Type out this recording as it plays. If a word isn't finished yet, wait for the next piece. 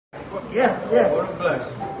Yes, yes. Lord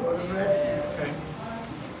bless you. Lord bless you. Okay.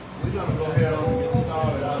 We're going to go ahead and get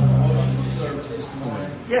started on the motion service this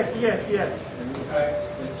morning. Yes, yes, yes. And we ask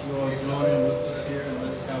that you all join in with us here and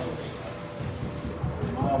let's have a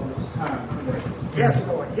marvelous time today. Yes,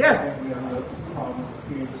 Lord. Yes. And we are going to call Mr.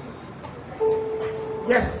 Peterson.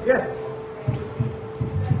 Yes, yes.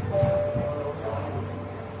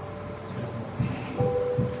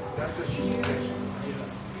 That's what she's saying.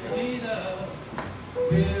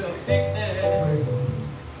 We'll fix it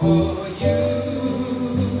for you,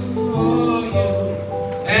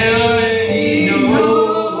 and he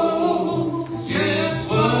knows just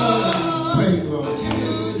what to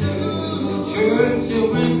do. Church of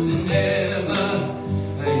Winston never,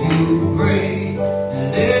 you pray and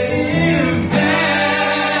let him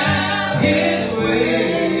have his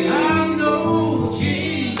way. I know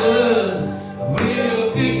Jesus will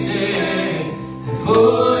fix it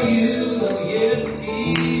for you. Yes, he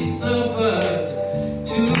suffered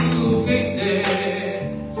to fix it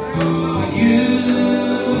for you.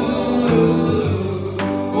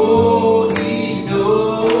 Oh, he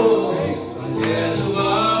knows just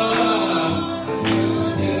what to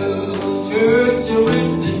do. Church of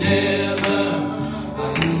Winston never,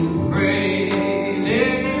 you pray,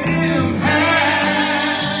 let him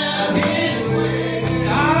have his way. I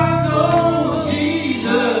know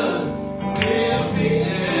Jesus will fix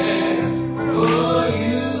it for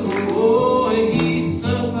you. Oh, he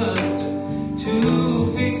suffered to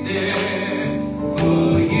fix it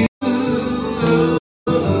for you.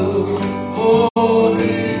 Oh,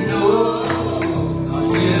 he knows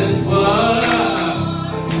just what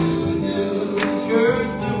to do. Church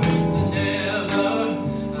of Winston never,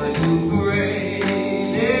 you pray,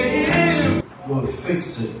 let him. We'll fix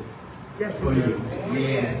it Yes, he for will. you.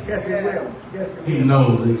 Yes. Yes, he will. Yes, he He will.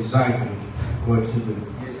 knows exactly what to do.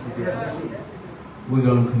 Yes, he will. We're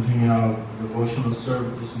going to continue our devotional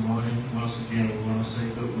service this morning. Once again, we want to say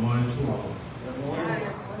good morning to all.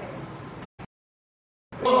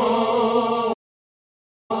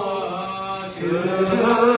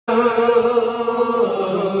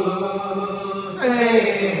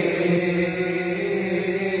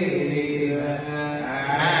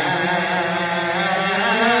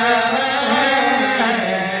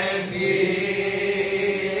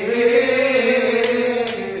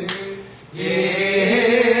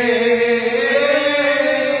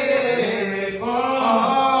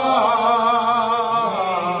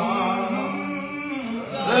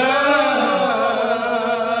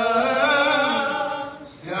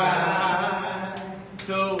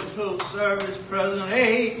 To service present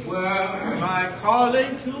age, my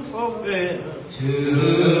calling to fulfill.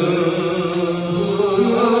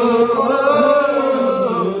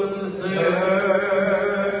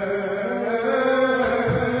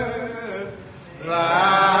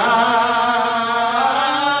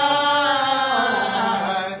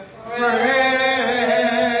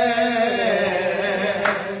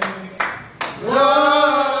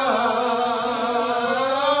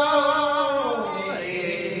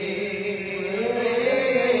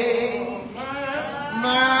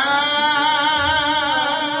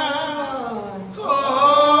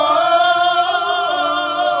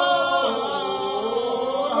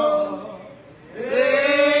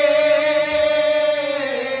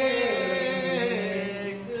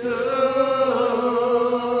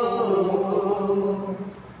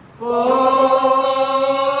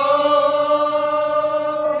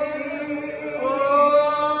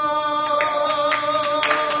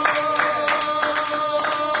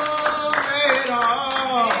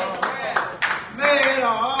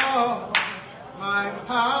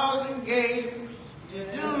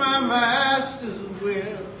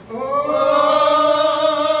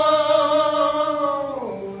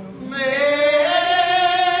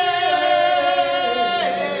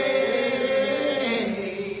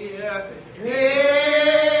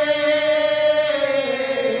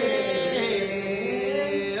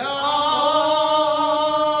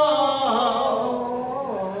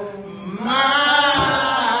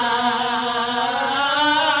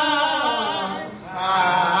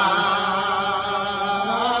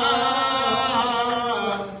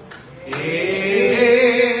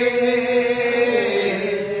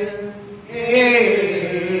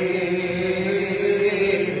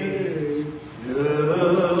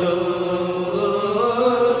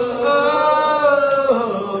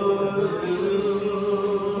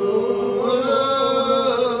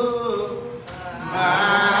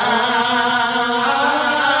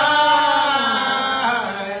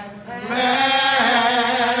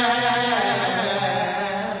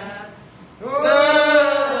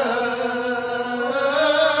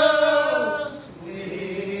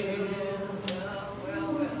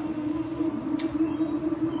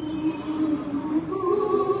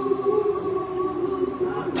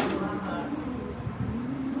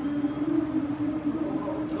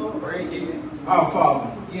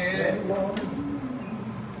 Thank you, Lord.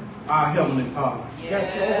 Our Heavenly Father.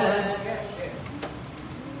 Yes,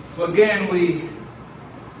 For again, we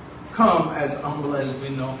come as humble as we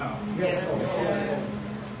know how. Lord. Yes, Lord. Yes,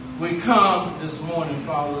 Lord. We come this morning,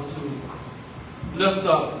 Father, to lift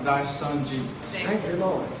up thy Son Jesus. Thank you,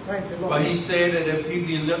 Lord. Thank you, Lord. For he said that if he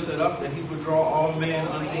be lifted up, that he would draw all men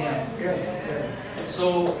unto him. Yes, yes.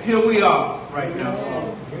 So here we are right now,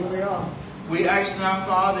 Father. Here we are. We ask now,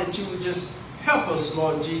 Father, that you would just help us,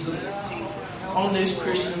 Lord Jesus, on this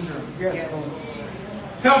Christian journey. Yes, Lord.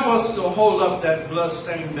 Help us to hold up that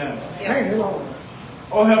bloodstained banner. Thank you, Lord.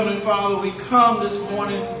 Oh, Heavenly Father, we come this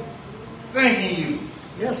morning thanking you.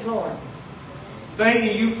 Yes, Lord.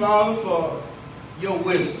 Thanking you, Father, for your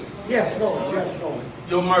wisdom, Yes, Lord. Yes, Lord.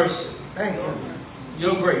 your mercy, Thank you.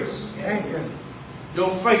 your grace, Thank you.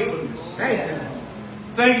 your faithfulness. Thank you.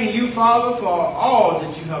 Thanking you, Father, for all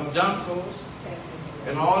that you have done for us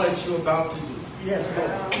and all that you're about to do. Yes,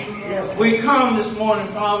 Lord. Yes, Lord. We come this morning,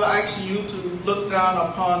 Father, asking you to look down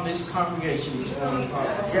upon this congregation this morning,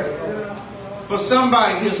 Father. Yes, Lord. For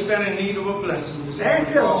somebody here standing in need of a blessing this morning.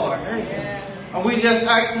 Thank you, Lord. Thank you. And we just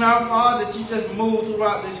ask now, Father, that you just move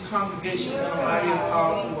throughout this congregation in a mighty and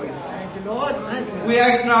powerful way. Thank you, Lord. Thank you. We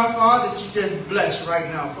ask now, Father, that you just bless right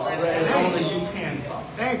now, Father, as only you can, Father.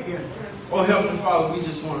 Thank you. Oh, Heavenly Father, we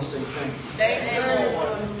just want to say thank you. Thank you,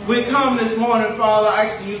 Lord. We come this morning, Father,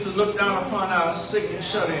 asking you to look down upon our sick and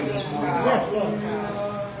shut-in this morning. Yes, Lord.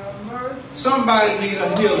 Somebody need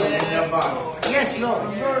a healing in their body. Yes,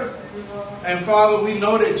 Lord. And Father, we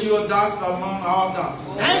know that you're a doctor among all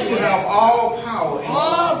doctors. That you Thank you. have all power in you.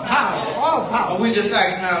 All power. All power. And we just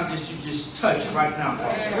ask now that you just touch right now,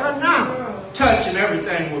 Father. Right now. Touch and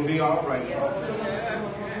everything will be all right, Father.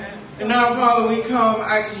 And now, Father, we come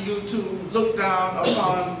asking you to look down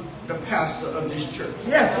upon the pastor of this church.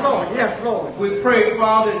 Yes, Lord. Yes, Lord. We pray,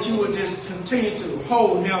 Father, that you would just continue to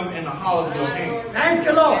hold him in the hollow of your hand. Thank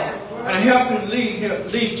you, Lord. And help him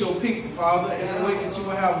lead your people, Father, in the way that you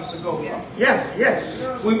will have us to go, Father. Yes,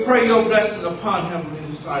 yes. We pray your blessings upon him in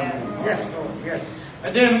his family. Yes, Lord. Yes.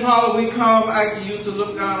 And then, Father, we come asking you to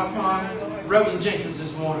look down upon Reverend Jenkins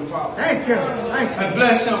this morning, Father. Thank you. Thank you. And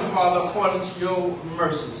bless him, Father, according to your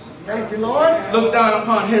mercies. Thank you, Lord. Look down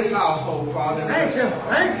upon his household, Father. Thank you.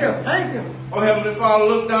 Thank you. Thank you. Oh, Heavenly Father,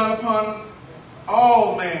 look down upon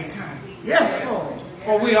all mankind. Yes, Lord.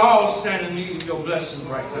 For we all stand in need of your blessings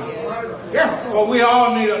right now. Yes, For Lord. we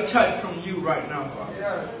all need a touch from you right now,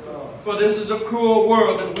 Father. For this is a cruel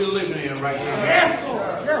world that we're living in right now. Yes,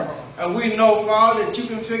 Lord. Yes. And we know, Father, that you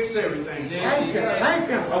can fix everything. Thank you. Thank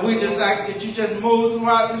you. And we just ask that you just move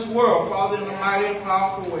throughout this world, Father, in a mighty and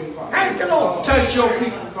powerful way, Father. Thank you, Lord. Touch your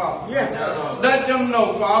people, Father. Yes. Let them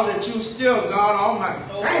know, Father, that you're still God Almighty.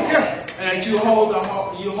 Thank you. And that you hold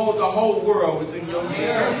the whole world within your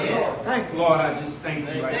hand. Thank you, Lord. Thank you. Lord, I just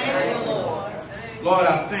thank you right now. Lord,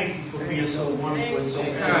 I thank you for being so wonderful and so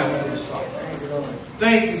kind to us, Father. Thank you, Lord.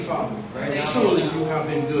 Thank you, Father. Truly, you have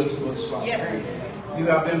been good to us, Father. Yes. You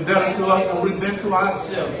have been better to us than we've been to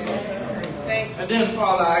ourselves, Father. Thank And then,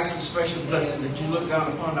 Father, I ask a special blessing that you look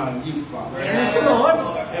down upon our youth, Father. Thank you, Lord.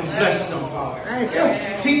 And bless them, Father. Thank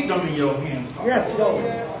you. Keep them in your hand, Father. Yes,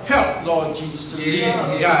 Lord. Help, Lord Jesus, to lead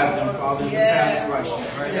and guide them, Father, in the path of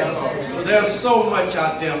righteousness. For there's so much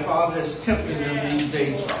out there, Father, that's tempting them these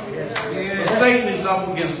days, Father. But Satan is up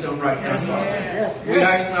against them right now, Father. Yes, We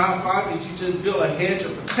yes. ask now, Father, that you just build a hedge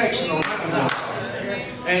of protection around them, Father,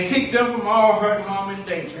 and keep them from all hurt, harm, and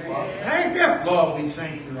danger, Father. Thank you. Lord, we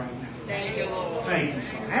thank you right now. Thank you, Lord. Thank you,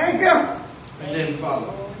 Father. Thank you. And then, Father,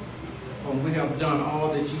 when we have done all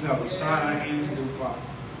that you have assigned our hand to do, Father,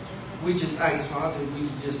 we just ask, Father, that we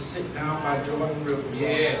can just sit down by Jordan River,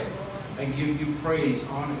 Father, and give you praise,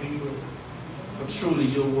 honor, and glory. For truly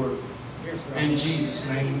your word. Yes, Lord. In Jesus'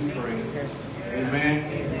 name we pray. Yes. Amen.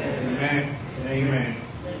 Amen. And amen.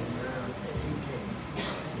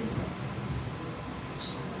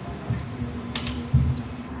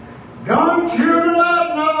 Don't you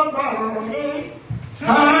let nobody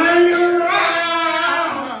turn you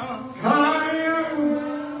around, turn you,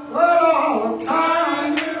 oh,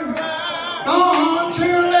 turn you around. Don't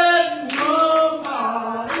you let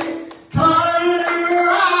nobody turn you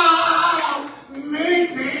around. Meet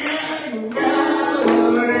me in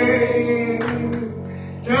Galilee.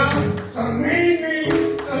 Just meet me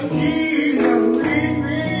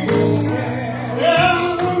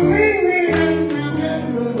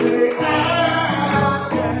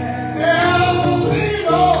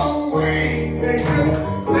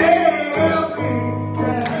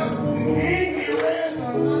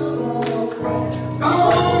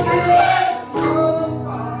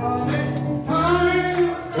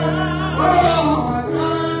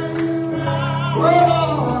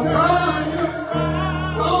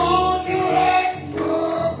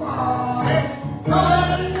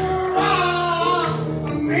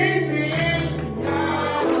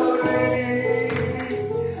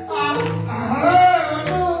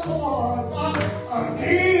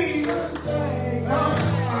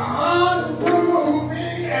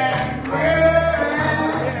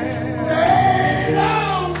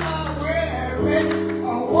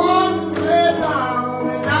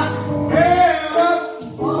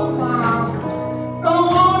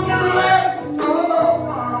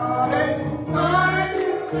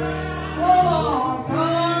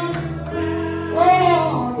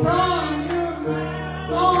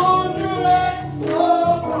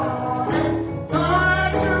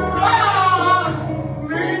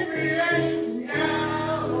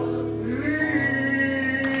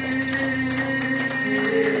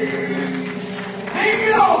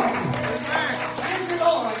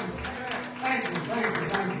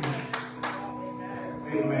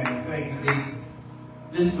Amen. Thank you, Deacon.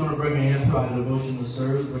 This is going to bring an end to our devotional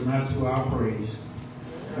service, but not to our praise.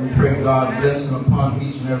 We pray God blessing upon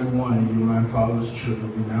each and every one of you, my father's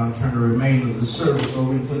children. We now turn the remainder of the service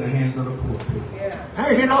over into the hands of the pulpit. Yeah.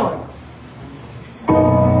 Thank you, Lord.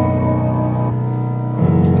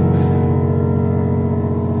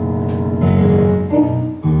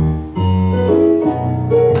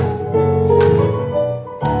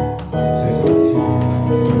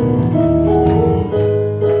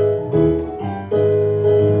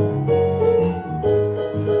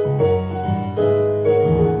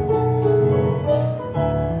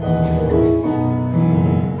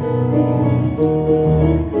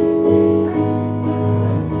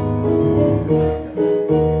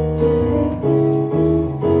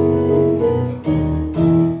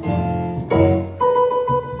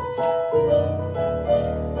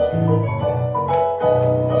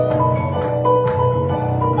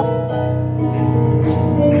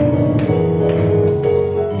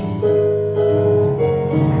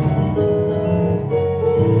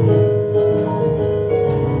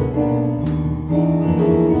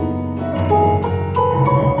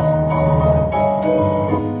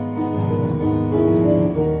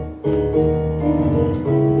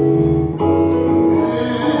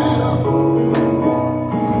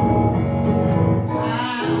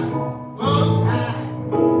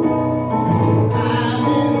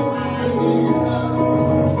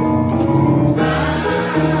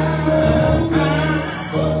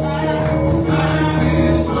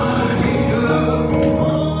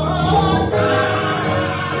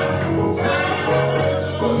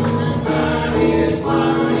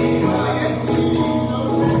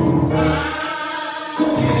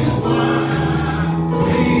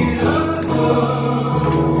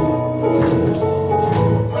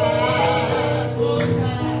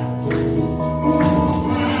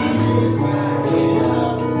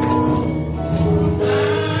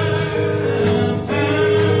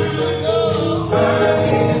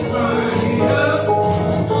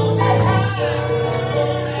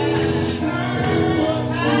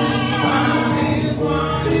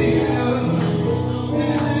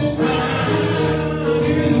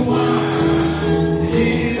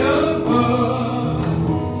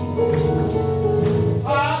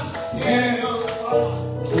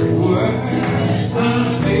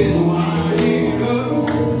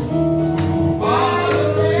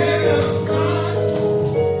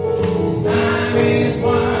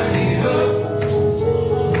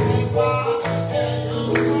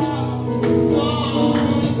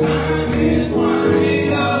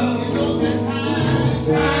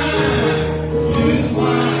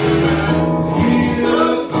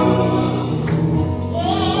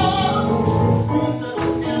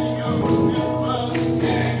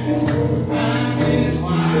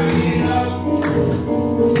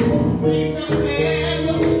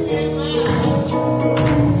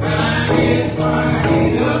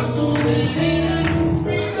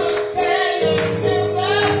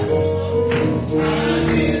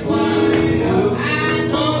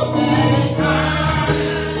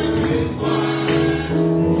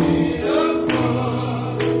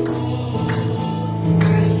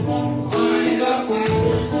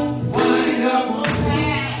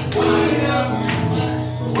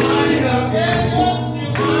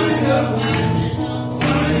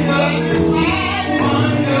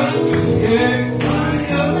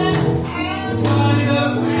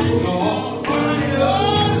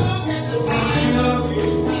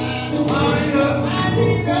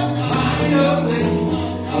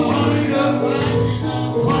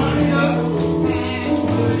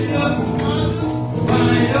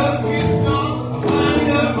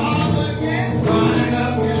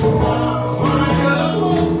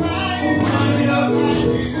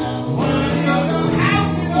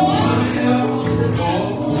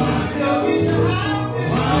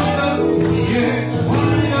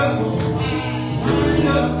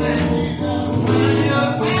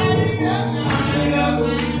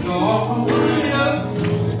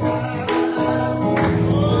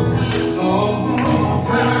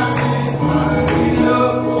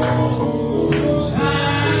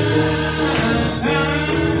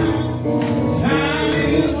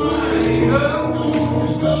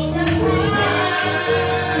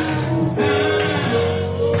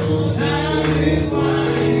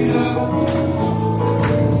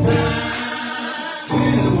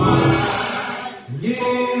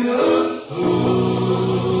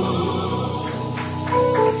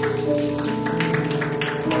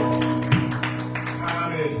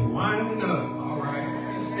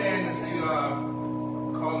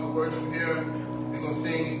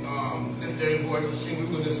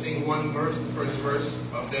 only one verse, the first verse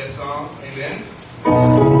of that song. Amen.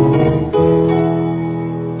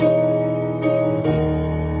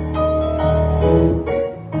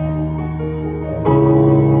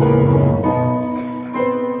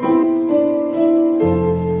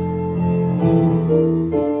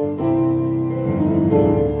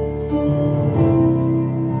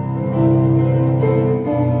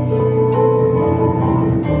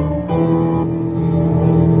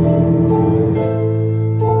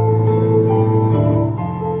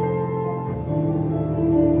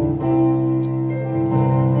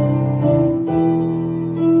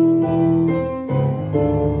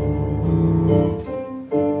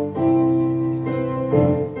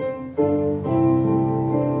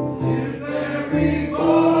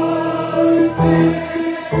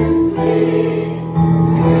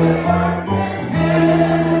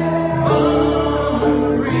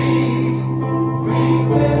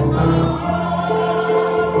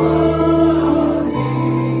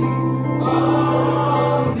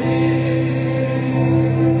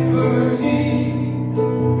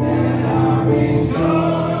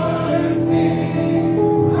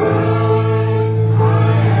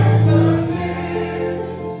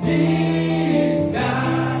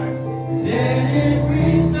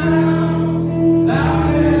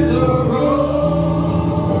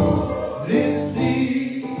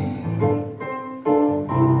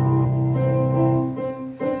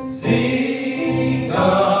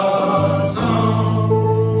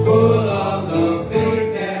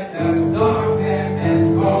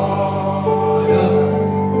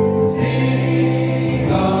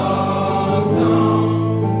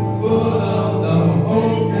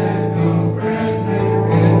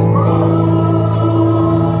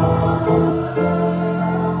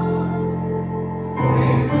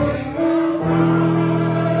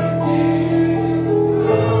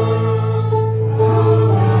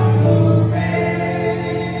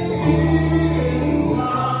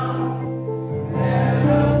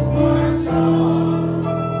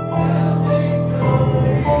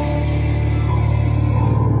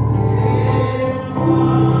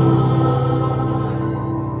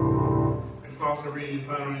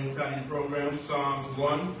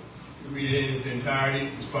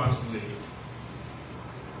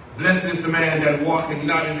 Blessed is the man that walketh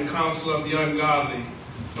not in the counsel of the ungodly,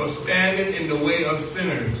 nor standeth in the way of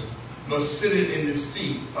sinners, nor sitteth in the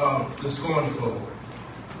seat of the scornful.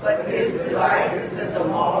 But his delight is in the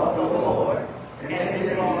law of the Lord, and in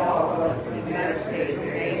his law doth he meditate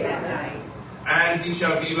day and night. And he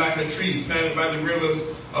shall be like a tree planted by the rivers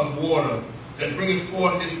of water, that bringeth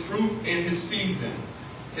forth his fruit in his season.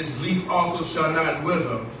 His leaf also shall not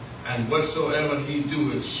wither, and whatsoever he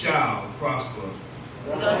doeth shall prosper.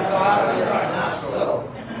 The ungodly are not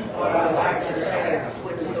so, but are like the chaff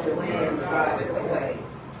which the wind driveth away.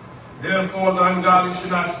 Therefore the ungodly shall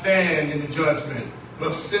not stand in the judgment,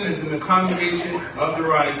 nor sinners in the congregation of the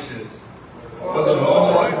righteous. For the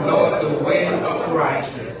Lord knoweth the way of the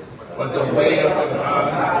righteous, but the way of the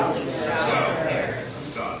ungodly shall perish.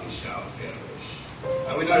 Godly shall perish.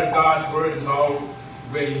 And we know that God's word is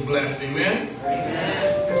already blessed. Amen?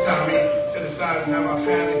 Amen. This time we set aside and have our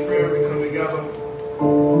family prayer. We come together.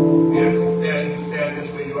 We actually stand this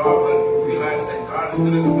way you are, but realize that God is still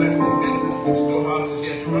in the blessing business. The storehouses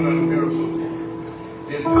yet to run out of miracles.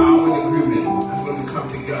 There's power in agreement. That's when we come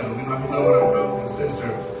together. We don't know what our brothers and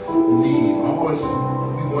sisters need. Always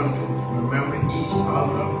we want to remember each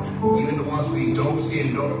other. Even the ones we don't see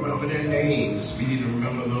and don't remember their names. We need to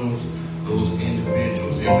remember those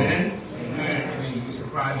individuals. Amen? Amen. I mean, you'd be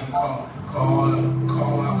surprised you call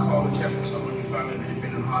and check on someone you find that they've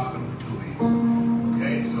been in the hospital for 2 weeks.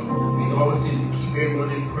 Okay, so we always need to keep everyone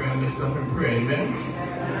in prayer, lift up in prayer, amen?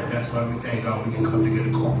 And that's why we thank God we can come together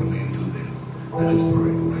corporately and do this. Let us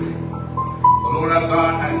pray. Oh Lord our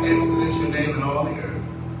God, how excellent is your name in all the earth.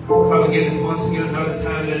 Father, again, once again another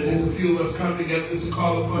time that there's a few of us come together just to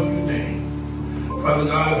call upon your name. Father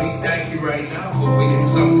God, we thank you right now for waking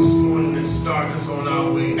us up this morning and starting us on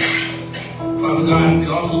our way. Father God, we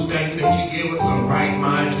also thank you that you gave us a right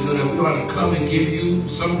mind to know that we ought to come and give you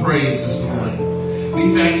some praise this morning.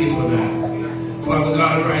 We thank you for that. Father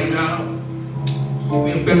God, right now,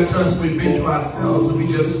 we've been better to us than we've been to ourselves, and we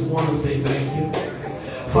just want to say thank you.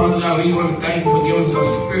 Father God, we want to thank you for giving us a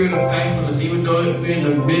spirit of thankfulness, even though we're in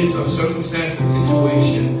the midst of circumstance and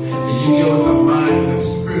situation, and you give us a mind and a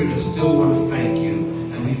spirit that still want to thank you.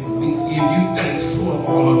 And we give you thanks for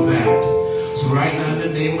all of that. So right now, in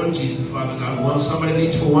the name of Jesus, Father God, somebody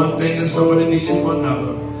needs for one thing and somebody needs for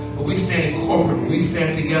another. But we stand corporate, we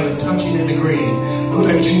stand together, touching and agreeing. Know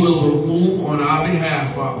that you will move on our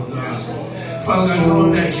behalf, Father God. Father God,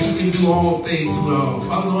 knowing that you can do all things well.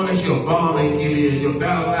 Father, knowing that you're a bomb and Gilead, your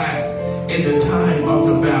battle axe in the time of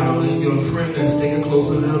the battle, and your friend that's sticking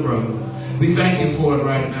closer than a brother. We thank you for it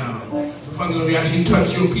right now. So Father God, we ask you to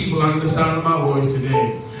touch your people under the sound of my voice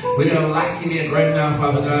today. Where they're lacking it right now,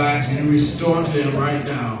 Father God, I ask you to restore to them right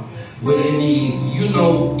now what they need. You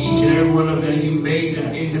know each and every one of them. You made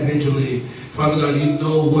them individually. Father God, you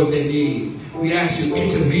know what they need. We ask you to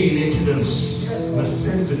intervene into the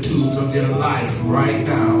vicissitudes of their life right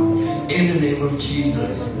now. In the name of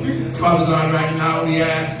Jesus. Father God, right now we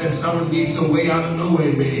ask that someone needs a way out of no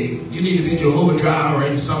way made. You need to be Jehovah Jireh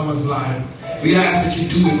in someone's life. We ask that you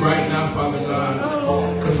do it right now, Father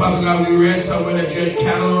God. Because Father God, we read somewhere that you had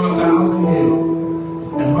cattle on 1,000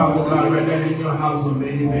 hills. And Father God, right now in your house are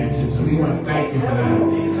many mansions. So we want to thank you for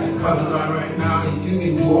that. Father God, right now, you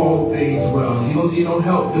can do all things well. You don't need no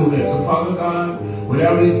help doing it. So Father God,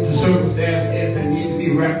 whatever the circumstance is that needs to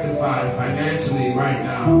be rectified financially right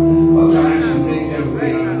now, Father God, I actually make that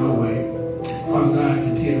way out of no way. Father God,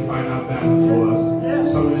 continue to find out battles for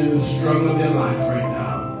us. Someone in the struggle of their life right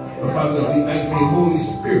now. But Father God, we thank you for your Holy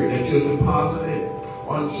Spirit that you're deposited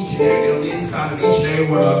on each and every, on the inside of each and every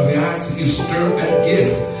one of us. We ask that you stir that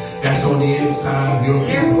gift that's on the inside of your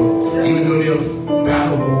people. Even though they're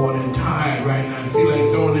battle worn and tired right now, and feel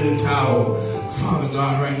like throwing in the towel, Father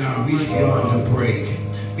God, right now, reach beyond the break.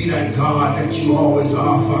 Be that God that you always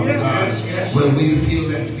are, Father God. When we feel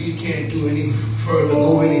that we can't do any further,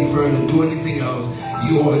 go any further, do anything else,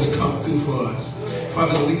 you always come through for us.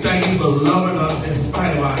 Father God, we thank you for loving us in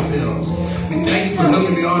spite of ourselves. We thank you for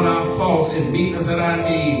looking beyond our faults and meeting us at our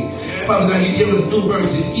need. Father God, you give us new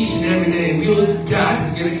mercies each and every day. We, God,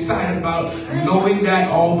 just get excited about knowing that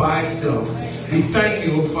all by itself. We thank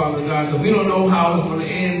you, Father God, because we don't know how it's going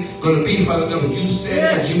to be, Father God, but you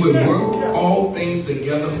said that you would work all things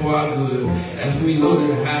together for our good, as we know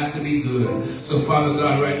that it has to be good. So, Father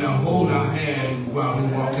God, right now, hold our hand while we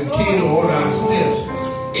walk. Continue to hold our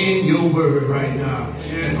steps in your word right now.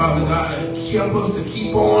 And Father God, help us to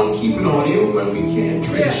keep on keeping on, even when we can't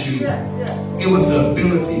trace you. Give us the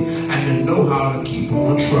ability and the know-how to keep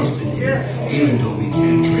on trusting you, even though we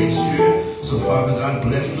can't trace you. So Father God,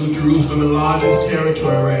 bless New Jerusalem, enlarge its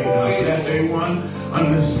territory right now. Bless everyone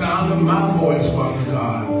under the sound of my voice, Father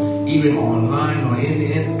God, even online or in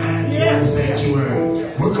the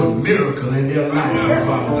sanctuary. Work a miracle in their life,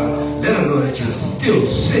 Father God. Let them know that you're still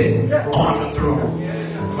sitting on the throne.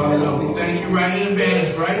 Father God, we thank you right in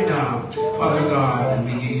advance right now, Father God, and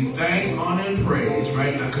we give you thanks, honor, and praise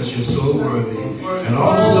right now because you're so worthy. And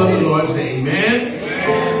all who love the Lord say amen,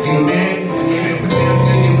 amen, and amen. Put your hands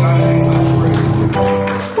together, give God a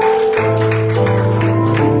praise.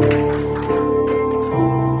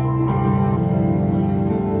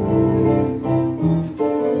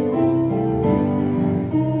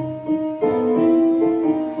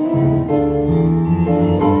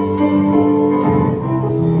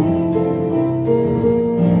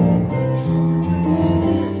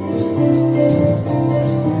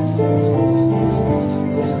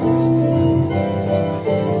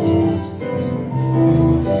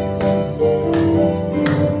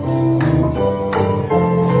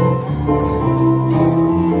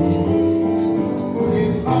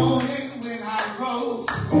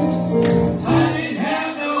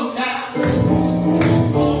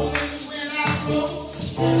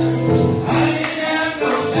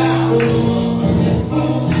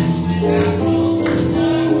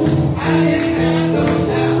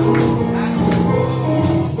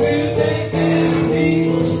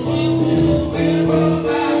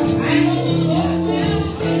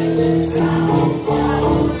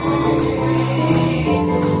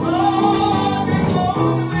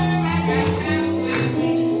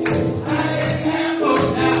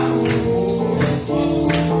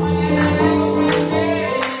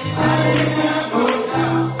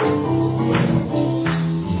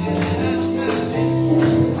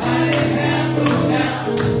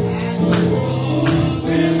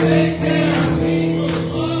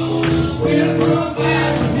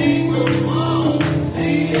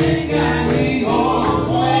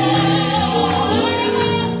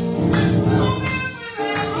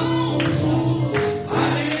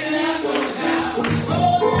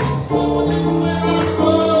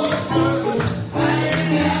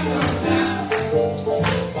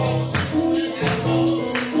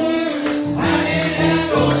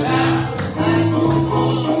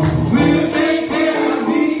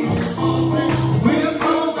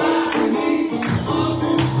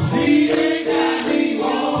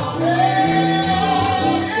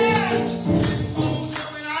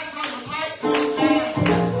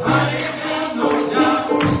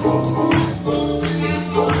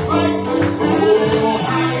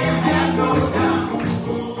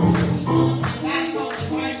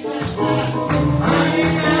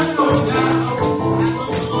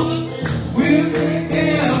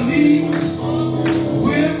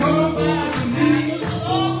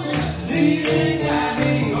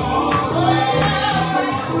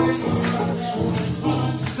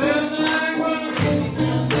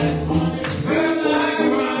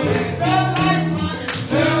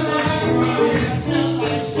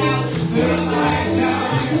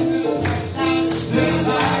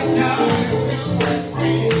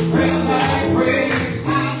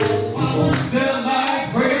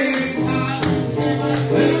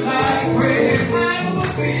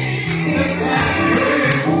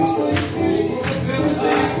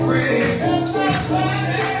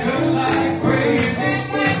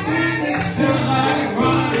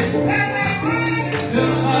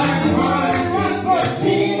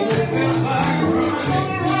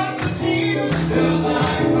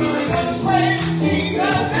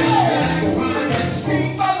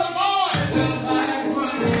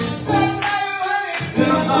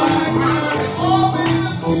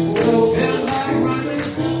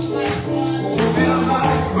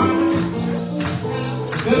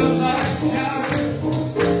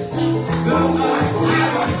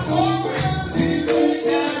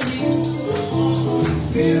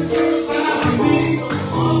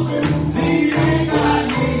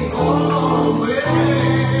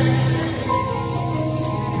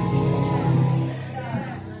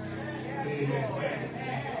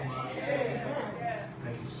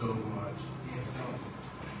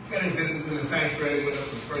 sanctuary with us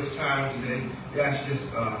for the first time today, you actually just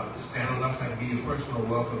stand on up so I can give you a personal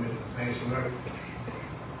welcome in the sanctuary.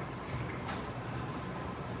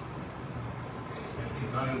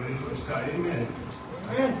 Not everybody first time. Amen.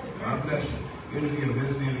 God bless you. Even if you're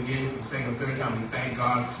visiting again for the second or third time, we thank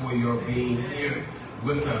God for your being here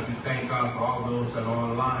with us. We thank God for all those that are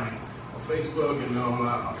online on Facebook and on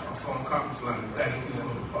our phone conference line. We thank you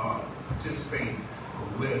for participating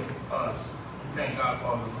with us. We thank God for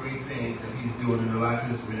all the great things that He's doing in the life of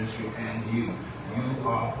this ministry and you. You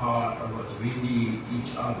are part of us. We need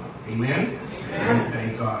each other. Amen? And we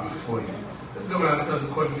thank God for you. Let's go around ourselves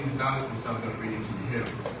according to these announcements. I'm going to read it to you here.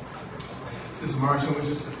 Sister Marcia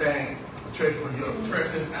wishes to thank the church for your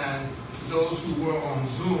presence and those who were on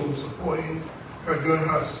Zoom supporting her during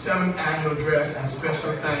her 7th annual dress, and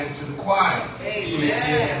special thanks to the choir. Amen. Who did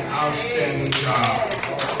an outstanding job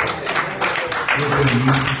with the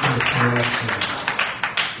musical selection.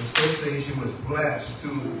 The association was blessed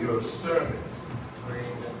through your service.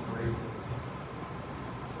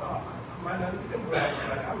 I might not have been blessed,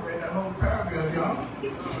 but I read that whole paragraph, y'all.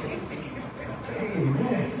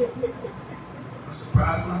 Amen. I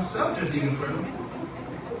surprised myself just even further.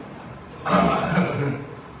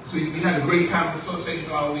 So we had a great time with the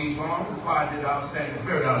association all week long. The choir did outstanding,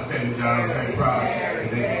 very outstanding job. I was very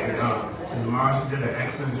proud. Ms. Marcia did an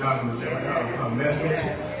excellent job in delivering her message,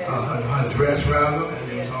 her dress rather,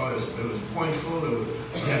 and it was pointful.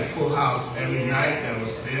 She had a full house every night that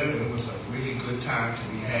was there. It was a really good time to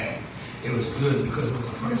be had. It was good because it was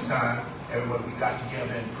the first time we got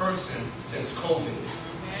together in person since COVID.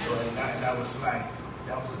 So that was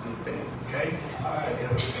a good thing, okay?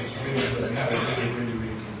 It was really good. We had a really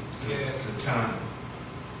good time.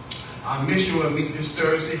 Our mission will be this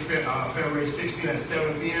Thursday, February 16th at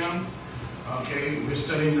 7 p.m. Okay, we're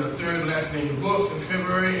studying the 3rd lesson in your books in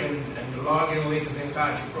February, and the login link is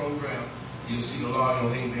inside your program. You'll see the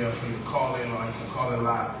login link there for you to call in, or you can call in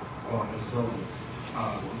live on the Zoom.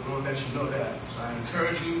 We're going to let you know that. So I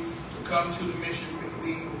encourage you to come to the mission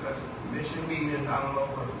meeting. Mission meeting is, I don't know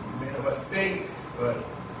what many of us think, but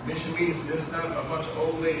mission meetings, there's not a bunch of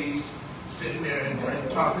old ladies sitting there and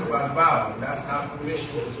talking about the Bible. That's not what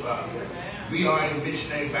mission is about. We are a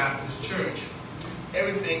missionary Baptist church.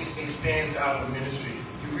 Everything stands out of ministry.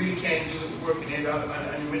 You really can't do the work in any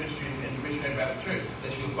ministry in the missionary Baptist church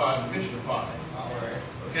unless you're part of the mission department.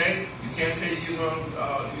 Okay? You can't say you're going.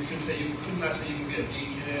 You could not say you can be a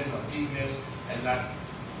deacon or deaconess and not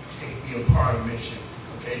be a part of mission.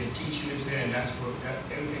 Okay? The teaching is there, and that's where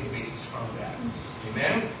everything bases from that.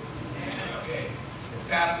 Amen. Okay. If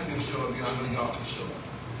pastor can show up, I know y'all can show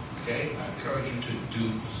up. Okay? I encourage you to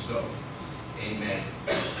do so. Amen.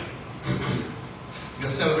 We are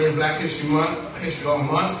celebrating Black History Month, History All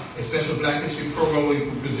Month. A special Black History program will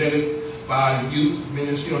be presented by Youth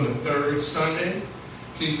Ministry on the 3rd Sunday.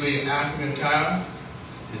 Please wear your African attire.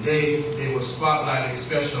 Today, they will spotlight a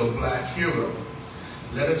special Black hero.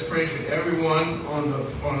 Let us pray for everyone on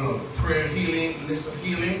the prayer healing list of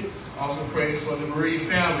healing. Also pray for the Marie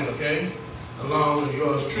family, okay? Along with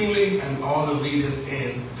yours truly and all the leaders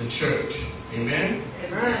in the church. Amen?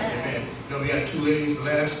 Amen. You know, we had 2 ladies, the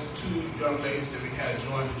last 2 young ladies that we had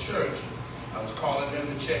join the church. I was calling them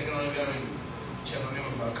and checking on them and checking on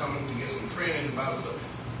them about coming to get some training about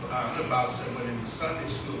but in Sunday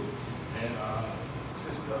school. And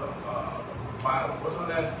Sister Bible, what's her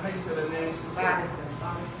last, how you said her name?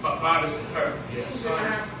 Bobson, her. Yeah, son.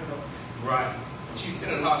 Right. And she's been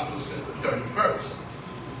in the hospital since the 31st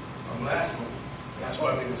of last month. That's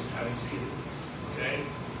why we haven't seen it. Okay?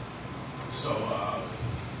 So,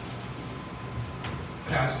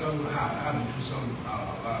 Pastor, how to do something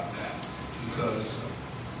about that. Because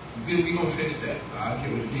we're going to fix that. I'll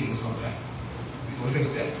get with the deacons on that. We're going to fix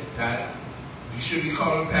that. Now, you should be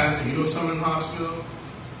calling Pastor. You know someone in the hospital?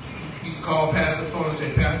 You can call Pastor phone and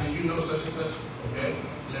say, Pastor, did you know such and such? Okay?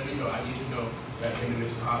 Let me know. I need to know that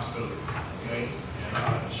individual's in the hospital. Okay?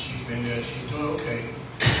 And she's been there. She's doing okay.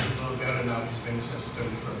 She's doing better now. She's been there since the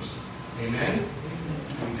 31st. Amen?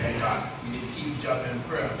 We thank God. We need to keep each other in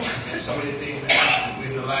prayer. And some of the things that happen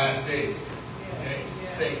with the last days. Okay?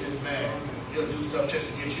 Satan is mad. He'll do stuff just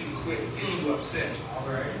to get you to quit, get you upset.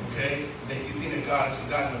 Okay? Make you think that God has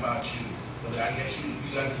forgotten about you. But I guess you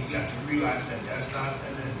got to realize that that's not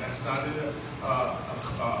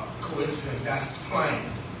a coincidence. That's the plan.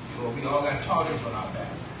 You know, we all got targets on our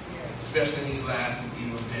back, especially in these last and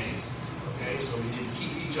evil days. Okay? So we need to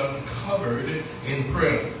keep each other covered in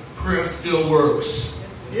prayer. Prayer still works.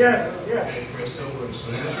 Yes. Okay, prayer still works.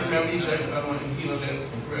 So just remember each other in healing list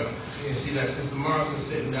and prayer. You see that Sister Martha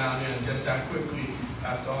sitting down there, and just that quickly,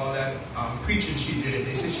 after all that preaching she did,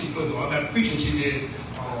 they said she's good. All that preaching she did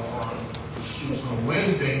on She was on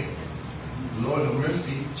Wednesday. Lord of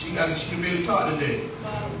mercy, she can barely talk today.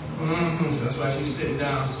 So that's why she's sitting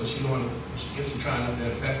down. So she guess she's trying not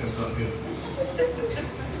to affect us up here.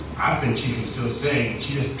 I think she can still sing.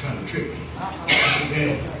 She just trying to trick me.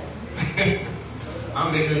 Okay.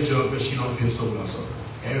 I'm making a joke, but she don't feel so well. So,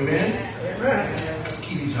 amen. Let's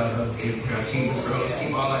keep each other in prayer. Keep the girls,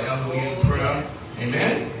 keep all our elders in prayer.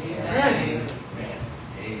 Amen. Amen.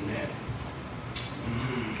 Amen.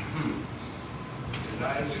 Did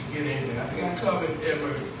I forget anything? I think I covered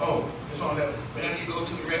every. Oh, it's on that. Whenever you go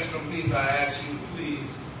to the restroom, please, I ask you,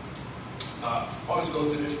 please, always go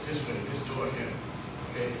to this way, this door here.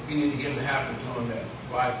 Okay, we need to get in the habit of doing that.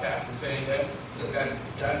 Why is Pastor saying that? Because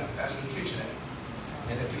that's where the kitchen at.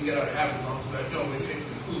 And if we get out of the habit of going to that door, we're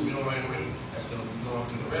fixing food. We don't want anybody that's going to be going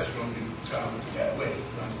to the restroom to travel that way.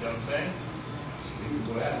 You understand what I'm saying? So we can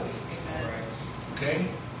go that way. Okay?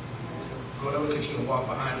 Go that way because you can walk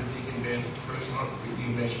behind the deacon bench. The first one,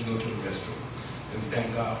 you make sure you go to the restroom. And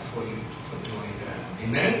thank God for you for doing that.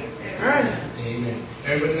 Amen? Amen.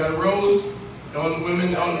 Everybody got a rose? All the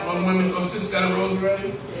women, all sisters got a rose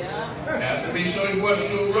already? Yeah. Ask to make sure you brought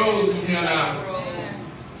you a rose in here now.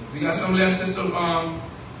 We got some left, sister.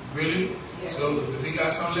 Really? Yeah. So if we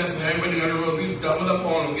got some left and everybody got a rose, we double up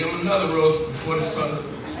on them. Give them another rose before the sun.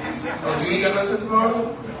 Oh, you ain't got that, Sister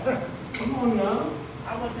Martha? Come on now.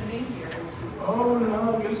 I wasn't in here. Oh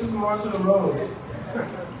no, give Sister Martha the rose.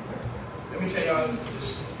 Let me tell y'all,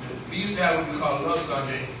 we used to have what we call Love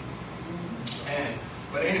Sunday.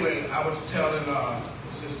 But anyway, I was telling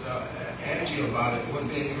Sister Angie about it one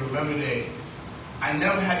day. You remember that I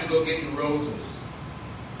never had to go get the roses.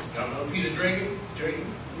 Y'all know Peter Dragon?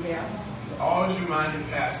 Yeah. He always reminded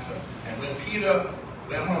Pastor. And when Peter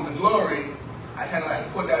went home to glory, I kind of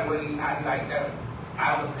like put that way.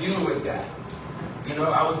 I was dealing with that. You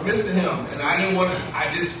know, I was missing him. And I didn't want to,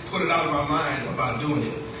 I just put it out of my mind about doing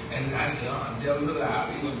it. And I said, devil's alive.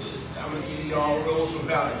 I'm going to give y'all roses for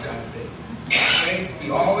Valentine's Day. Okay?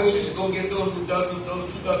 He always used to go get those 2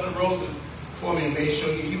 dozen roses for me and make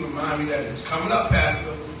sure he remind me that it's coming up,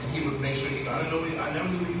 Pastor. And he would make sure he got it. I never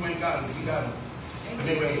knew he went and got it. He got it. But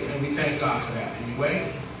anyway, and we thank God for that.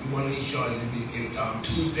 Anyway, we want to be sure that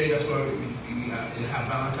Tuesday, that's why we have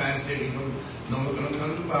Valentine's Day. We know we're going to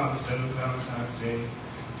come to the Bible instead of Valentine's Day.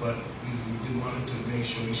 But we wanted to make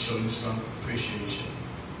sure we show you some appreciation.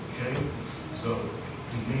 Okay? So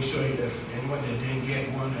make sure that if anyone that didn't get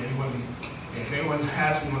one, if anyone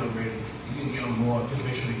has one already, you can give them more. Just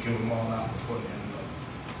make sure you give them all out before the end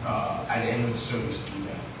at the end of the service. Do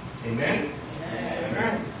that. Amen.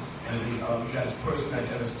 Amen. And you got this person that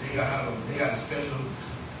they got a special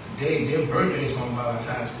day. Their birthday's on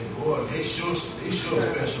Valentine's Day. Boy, they sure a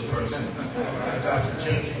special person. Like Dr.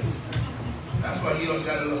 Jenkins. That's why he always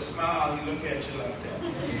got a little smile. He look at you like that.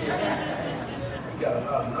 You got a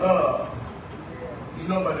lot of love. You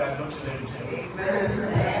know about that, don't you, Lady Jane?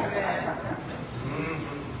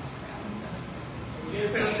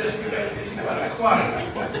 You got it quiet.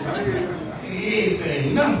 He ain't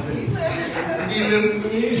saying nothing. You listen to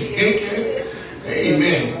me? Okay.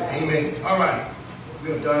 Amen. Amen. All right. We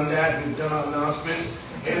have done that. We've done our announcements.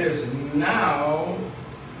 It is now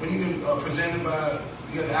when you presented by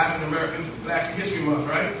the African American Black History Month,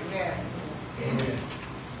 right? Yes. Amen.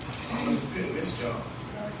 I'm going to miss y'all.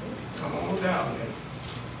 Come on down there.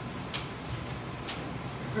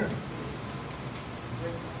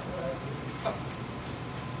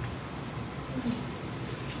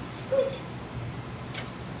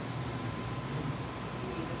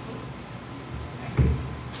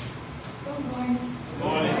 Good morning. Good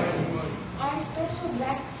morning. Our special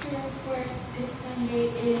Black prayer for this Sunday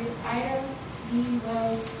is Ida B.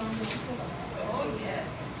 Wells from the school. Oh, yes.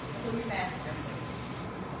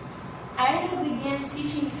 Ida began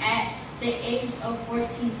teaching at the age of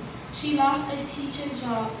 14. She lost a teacher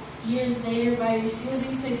job years later by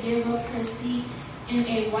refusing to give up her seat in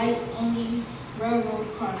a whites-only railroad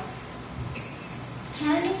car.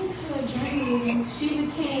 Turning to journalism, she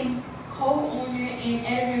became co-owner and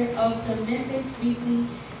editor of the Memphis Weekly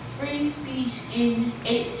Free Speech in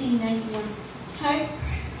 1891.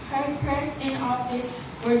 Her press and office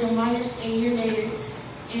were demolished a year later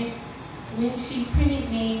when she printed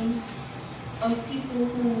names of people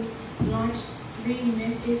who launched Free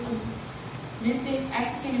Memphis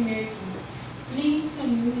African Americans, fleeing to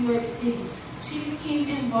New York City. She became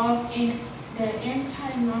involved in the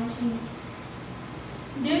anti-lynching.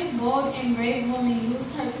 This bold and brave woman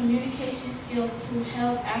used her communication skills to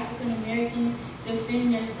help African Americans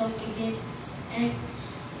defend themselves against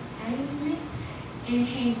harassment and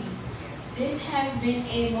hanging. This has been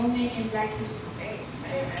a moment in Black history.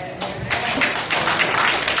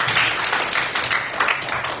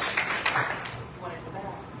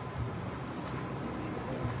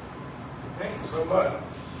 somebody.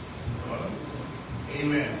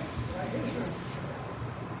 Amen.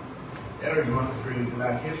 Every month is really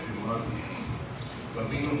Black History Month. But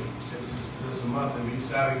we going since this is a month and we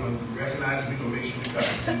decided we're going to recognize it, we're going to make sure we cover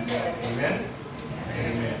it. Amen?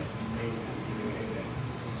 Amen.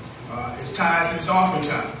 Amen. It's tithes and it's offering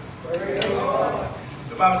time.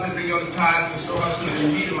 The Bible said, bring your tithes and storehouse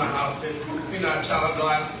and meet in my house. And be not a child of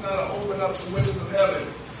God. It's not to open up the windows of heaven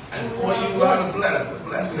and pour you out a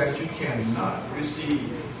blessing that you cannot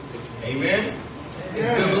receive. Amen?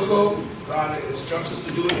 It's biblical. God instructs us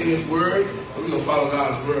to do it in His Word. And we're going to follow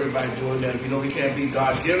God's Word by doing that. We know we can't be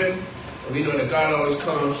God-given. And we know that God always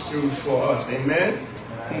comes through for us. Amen?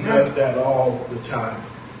 He does that all the time.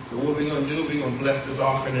 So what we're going to do, we're going to bless this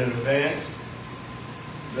offering in advance.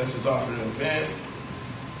 Bless this offering in advance.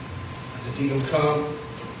 As the deacons come.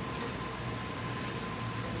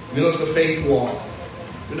 You know, it's a faith walk.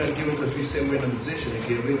 We're not giving because we say we're in a position to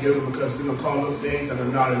give. We're giving because we're going to call those things and they're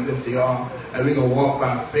not as if they are. And we're going to walk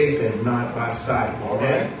by faith and not by sight.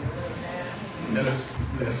 Amen? Let us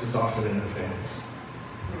bless this offering in advance.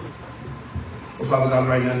 Well, Father God,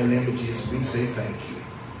 right now in the name of Jesus, we say thank you.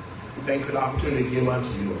 We thank you for the opportunity to give unto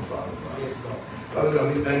you, Father God. Father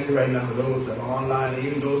God, we thank you right now for those that are online and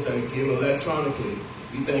even those that give electronically.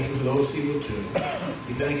 We thank you for those people too.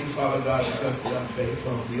 We thank you, Father God, because we are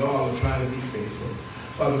faithful. We all are trying to be faithful.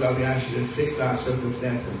 Father God, we ask you to fix our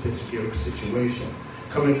circumstances, situation,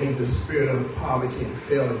 coming into the spirit of poverty and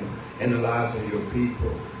failure in the lives of your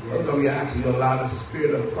people. Father God, we ask you to allow the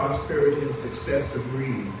spirit of prosperity and success to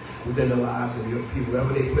breathe within the lives of your people.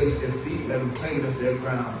 Wherever they place their feet, let them claim it as their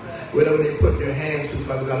ground. Wherever they put their hands to,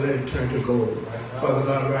 Father God, let it turn to gold. Father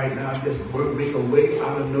God, right now, just make a way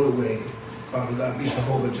out of no way. Father God, be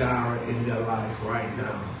Jehovah Jireh in their life right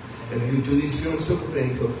now. If you do these few simple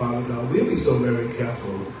things, oh Father God, we'll be so very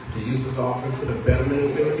careful to use this offering for the betterment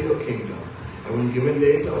and building of your kingdom. And when given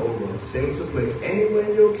days are over, save us a place anywhere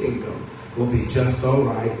in your kingdom will be just all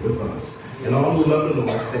right with us. And all who love the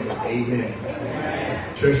Lord say amen.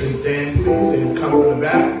 Amen. Churches, stand please and come from the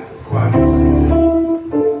back. Quiet music.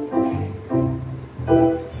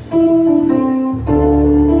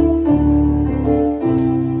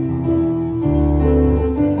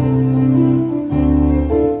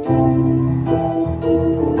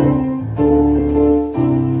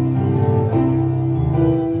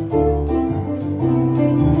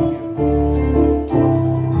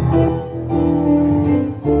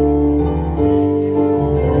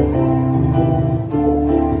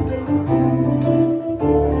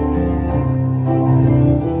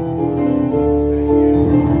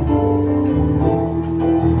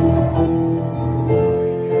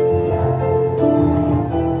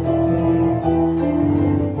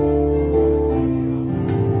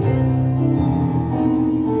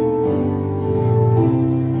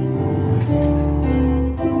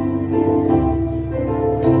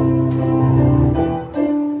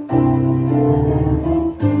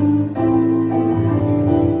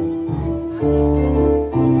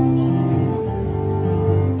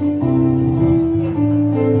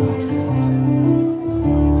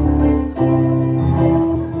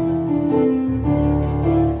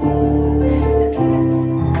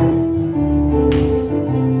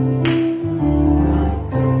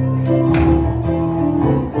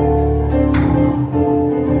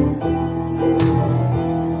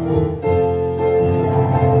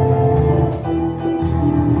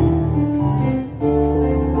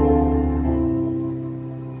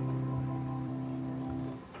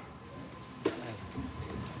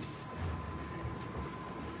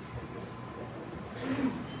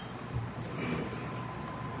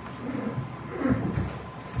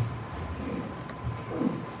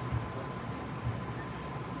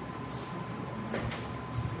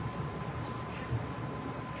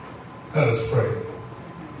 Let us pray.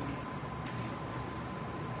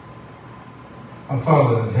 Our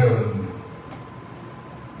Father in heaven,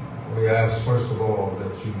 we ask first of all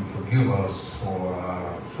that you forgive us for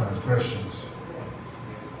our transgressions.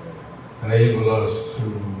 Enable us to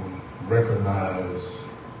recognize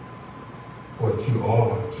what you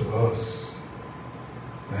are to us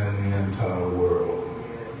and the entire world.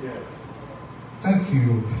 Thank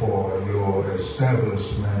you for your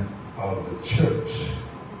establishment of the church.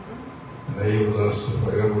 Enable us to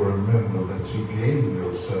forever remember that you gave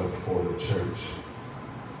yourself for the church,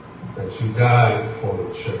 that you died for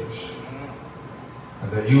the church,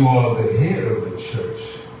 and that you are the head of the church,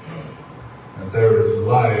 and there is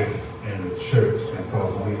life in the church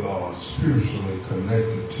because we are spiritually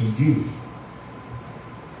connected to you,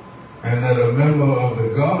 and that a member of the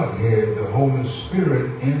Godhead, the Holy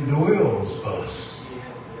Spirit, indwells us,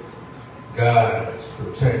 guides,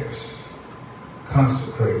 protects,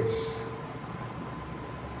 consecrates.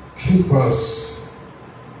 Keep us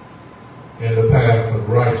in the path of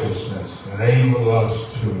righteousness. Enable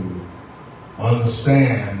us to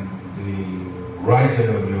understand the writing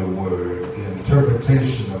of your word, the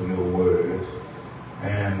interpretation of your word,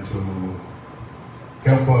 and to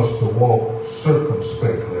help us to walk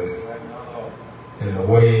circumspectly in the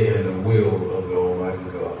way and the will of the Almighty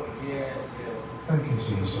God. Thank you,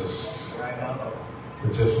 Jesus,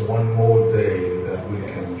 for just one more day that we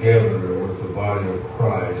can gather with the body of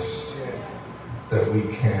Christ, that we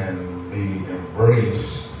can be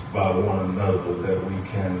embraced by one another, that we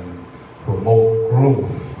can promote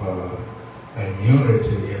growth and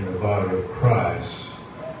unity in the body of Christ,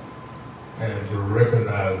 and to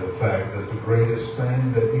recognize the fact that the greatest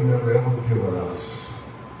thing that you have ever given us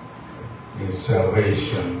is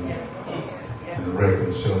salvation and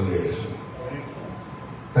reconciliation.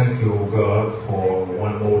 Thank you, O God, for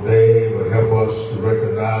one more day. But help us to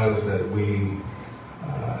recognize that we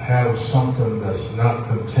have something that's not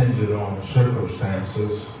contingent on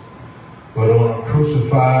circumstances, but on a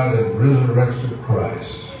crucified and resurrected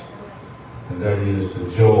Christ. And that is the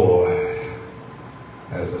joy,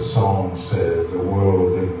 as the song says, the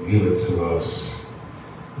world didn't give it to us,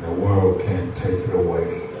 and the world can't take it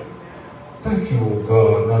away. Thank you, O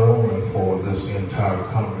God, not only for this entire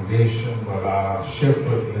congregation, but our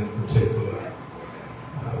shepherd in particular.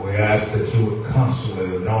 We ask that you would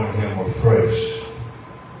constantly anoint him afresh.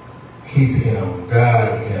 Keep him,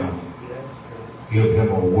 guide him, give him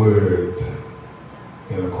a word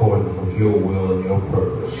in accordance with your will and your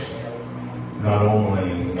purpose. Not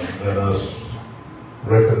only let us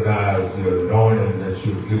recognize the anointing that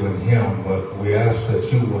you've given him, but we ask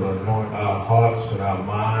that you would anoint our hearts and our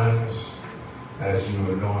minds as you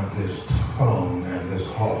anoint his tongue and his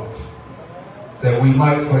heart, that we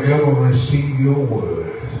might forever receive your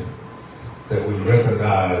word, that we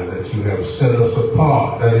recognize that you have set us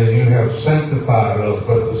apart, that is, you have sanctified us,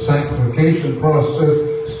 but the sanctification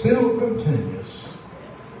process still continues.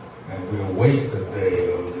 And we await the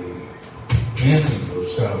day of the end of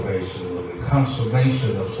salvation, of the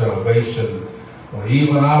consummation of salvation, when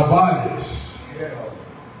even our bodies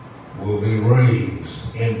will be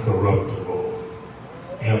raised incorruptible,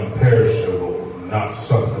 imperishable, not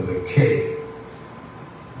suffer decay,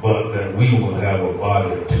 but that we will have a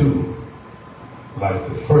body too, like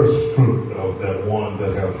the first fruit of that one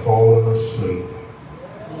that have fallen asleep,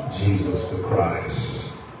 Jesus the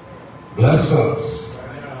Christ. Bless us.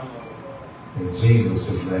 In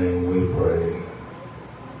Jesus' name we pray.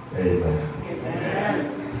 Amen.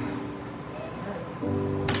 Amen.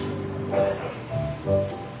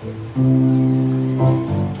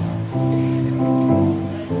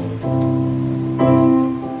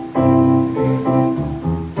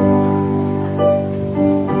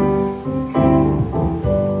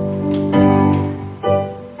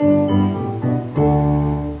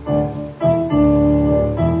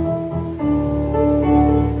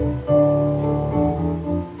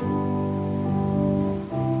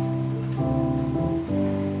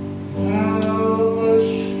 How much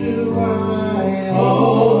do I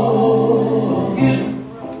owe?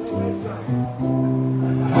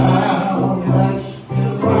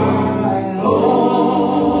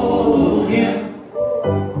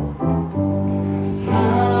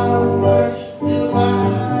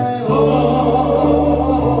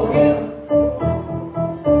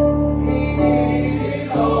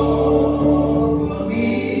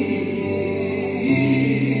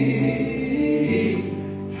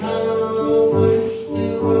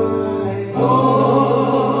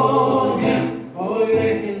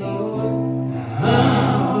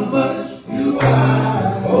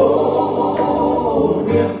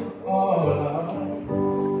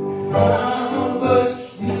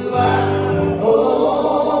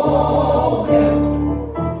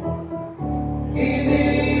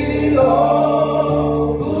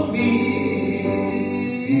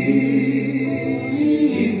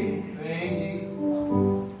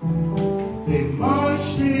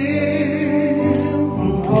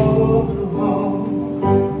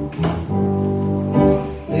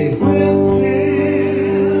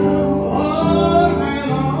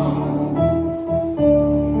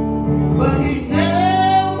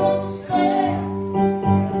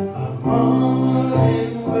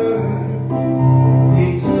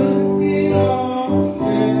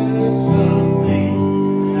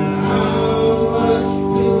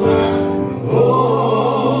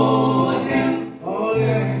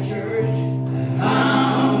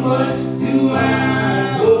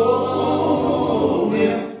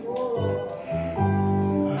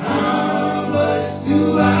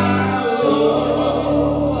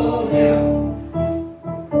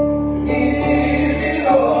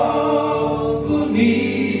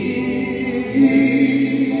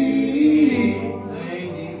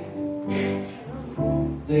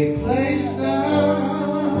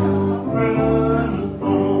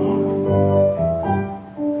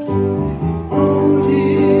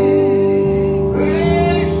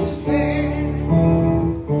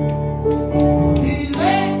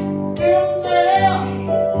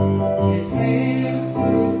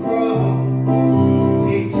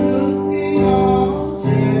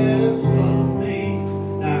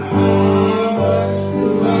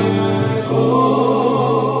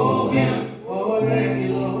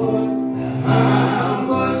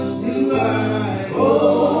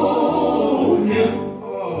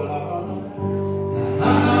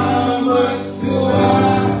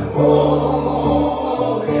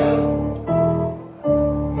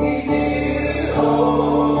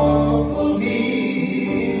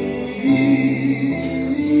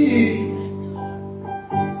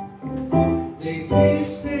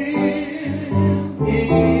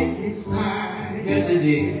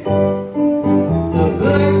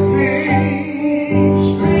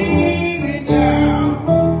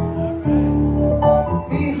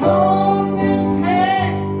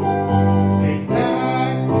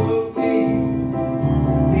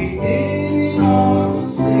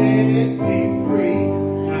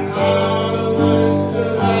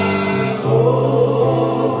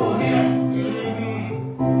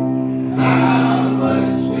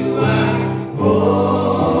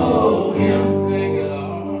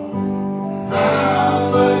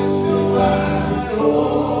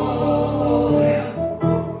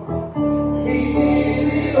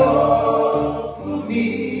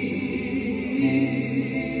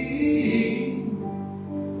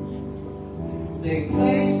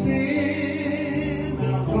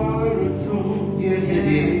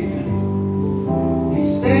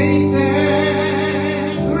 ain't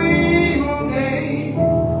there 3 more days.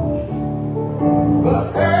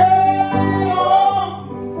 But early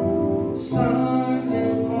on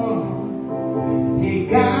Sunday morning, he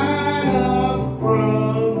got up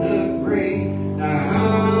from the grave. Now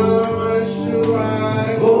how much do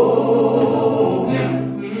I owe him?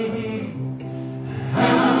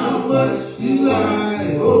 How much do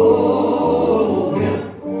I owe him?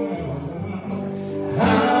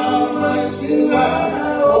 How much do I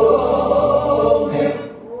owe him?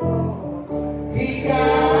 He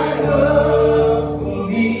got up for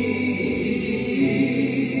me.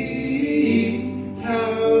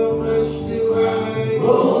 How much do I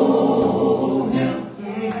owe him?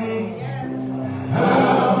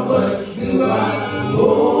 How much do I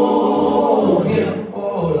owe him?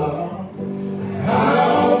 Oh Lord.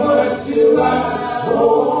 How much do I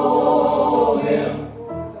owe him?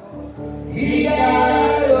 He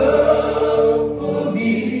got up for me.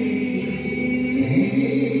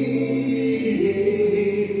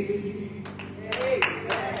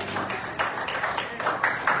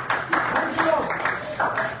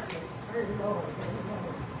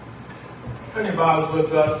 Turn your Bibles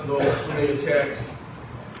with us to those familiar text.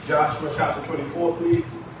 Joshua chapter 24, please.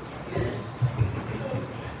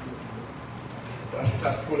 Joshua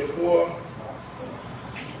chapter 24.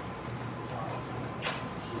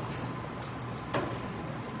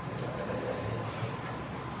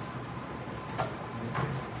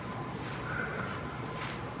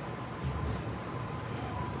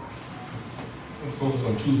 We'll focus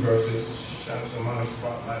on 2 verses. Shine some mind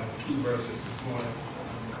spotlight on 2 verses this morning.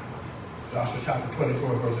 Joshua chapter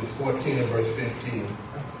 24, verses 14 and verse 15.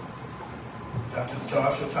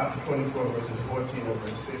 Joshua chapter 24, verses 14 and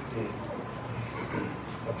verse 15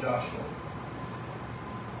 of Joshua.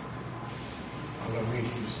 I'm going to read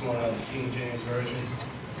to you this morning out of the King James Version.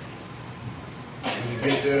 When you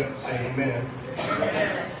get there, say amen.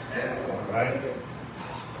 All right.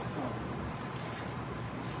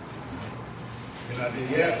 If you're not there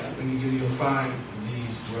yet, when you get, you'll find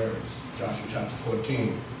these words. Joshua chapter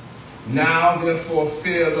 14. Now therefore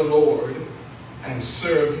fear the Lord and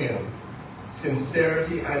serve him,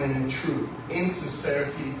 sincerity and in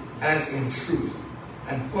sincerity and in truth,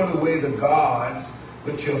 and put away the gods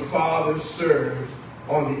which your fathers served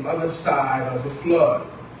on the other side of the flood,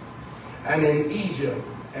 and in Egypt,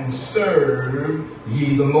 and serve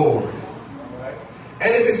ye the Lord.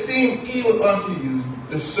 And if it seem evil unto you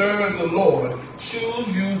to serve the Lord, choose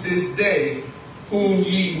you this day whom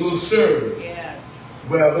ye will serve.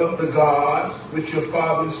 Whether the gods which your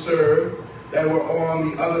fathers served that were on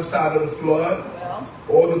the other side of the flood,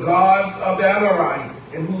 or the gods of the Amorites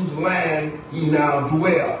in whose land ye now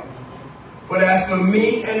dwell. But as for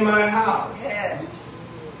me and my house,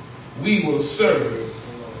 we will serve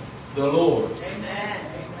the Lord. Amen.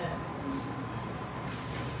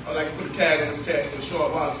 I'd like to put a tag in this text for a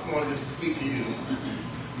short while this morning just to speak to you.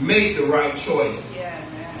 Make the right choice.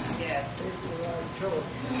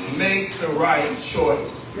 Make the right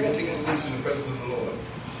choice. We're going to take a seat in the presence of the Lord.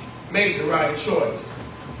 Make the right choice.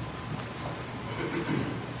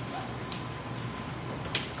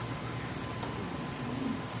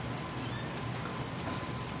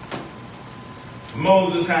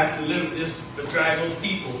 Moses has delivered this bedraggled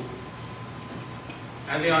people,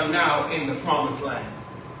 and they are now in the promised land.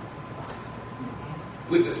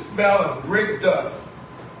 With the smell of brick dust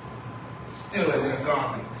still in their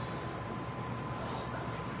garments.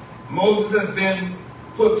 Moses has been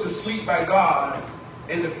put to sleep by God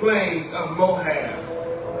in the plains of Moab.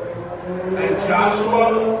 And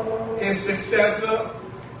Joshua, his successor,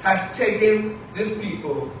 has taken this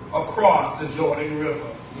people across the Jordan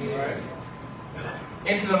River. Right?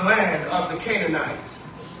 Into the land of the Canaanites.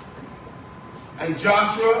 And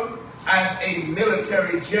Joshua, as a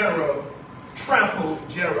military general, trampled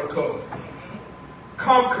Jericho,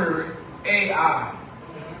 conquered Ai.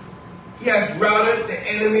 He has routed the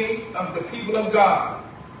enemies of the people of God.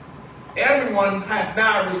 Everyone has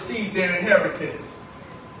now received their inheritance.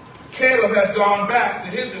 Caleb has gone back to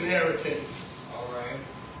his inheritance. All right.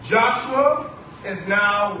 Joshua is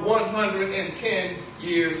now 110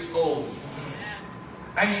 years old.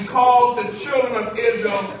 And he called the children of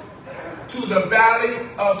Israel to the valley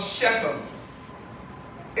of Shechem.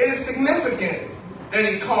 It is significant that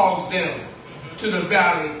he calls them to the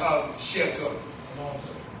valley of Shechem.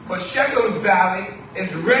 For Shechem's valley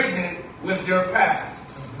is regnant with their past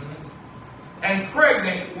and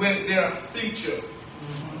pregnant with their future.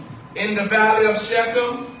 In the valley of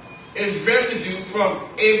Shechem is residue from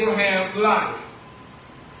Abraham's life.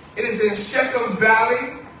 It is in Shechem's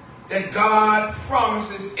valley that God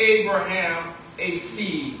promises Abraham a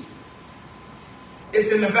seed.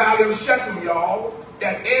 It's in the valley of Shechem, y'all,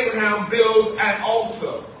 that Abraham builds an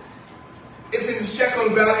altar. It's in the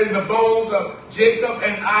Shechem Valley the bones of Jacob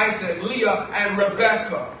and Isaac, Leah and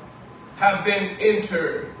Rebekah have been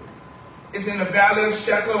interred. It's in the valley of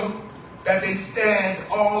Shechem that they stand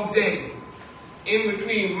all day in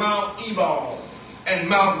between Mount Ebal and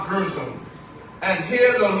Mount Gerizim and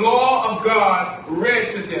hear the law of God read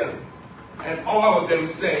to them, and all of them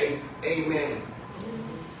say, Amen.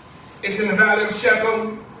 It's in the valley of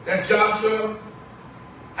Shechem that Joshua,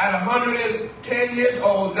 at 110 years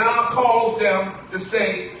old, now calls them to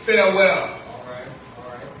say farewell. All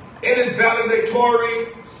right. In his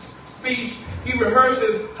valedictory speech, he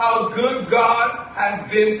rehearses how good God has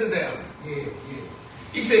been to them. Yeah.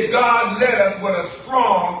 He said, God led us with a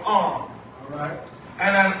strong arm All right.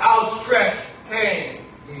 and an outstretched hand.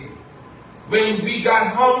 Yeah. When we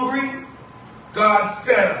got hungry, God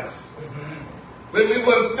fed us. When we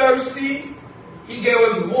were thirsty, he gave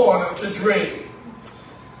us water to drink.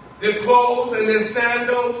 Their clothes and their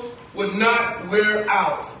sandals would not wear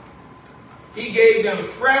out. He gave them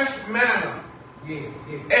fresh manna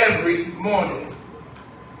every morning.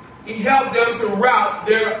 He helped them to rout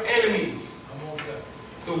their enemies.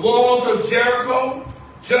 The walls of Jericho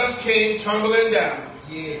just came tumbling down.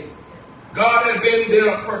 Yeah. God had been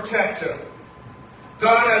their protector.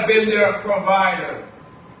 God had been their provider.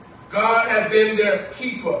 God had been their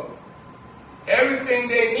keeper. Everything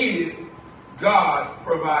they needed, God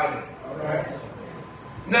provided. All right.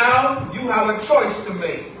 Now you have a choice to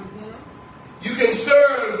make. You can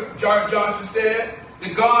serve, Joshua said,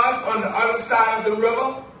 the gods on the other side of the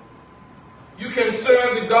river. You can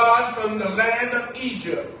serve the gods from the land of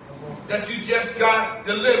Egypt that you just got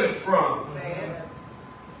delivered from.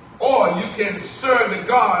 Or you can serve the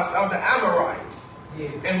gods of the Amorites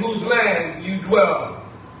in whose land you dwell.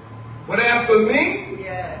 But as for me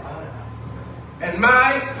and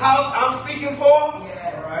my house I'm speaking for,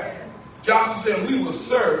 Joshua said, we will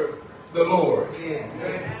serve the Lord.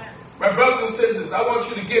 My brothers and sisters, I want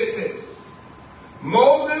you to get this.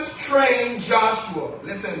 Moses trained Joshua,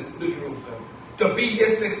 listen to Jerusalem, to be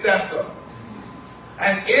his successor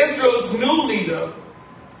and Israel's new leader.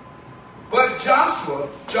 But Joshua,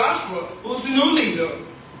 who's the new leader,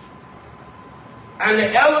 and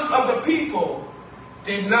the elders of the people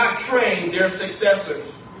did not train their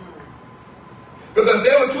successors because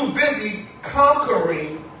they were too busy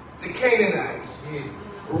conquering the Canaanites,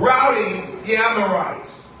 routing the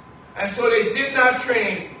Amorites. And so they did not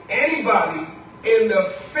train anybody in the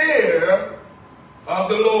fear of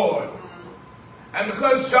the Lord. And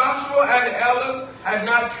because Joshua and the elders had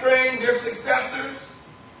not trained their successors,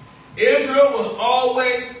 Israel was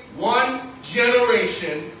always one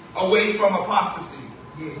generation away from apostasy.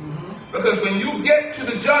 Because when you get to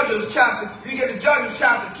the Judges chapter, you get to Judges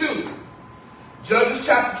chapter 2. Judges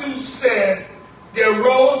chapter 2 says, there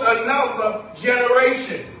rose another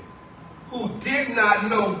generation who did not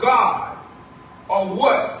know God or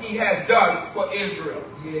what he had done for Israel.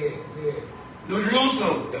 New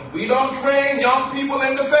Jerusalem, if we don't train young people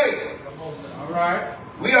in the faith, All right.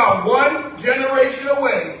 we are one generation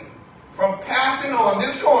away from passing on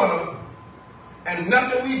this corner and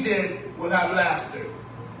nothing we did will have lasted.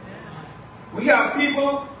 We have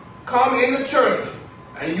people come in the church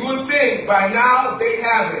and you would think by now they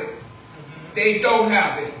have it. They don't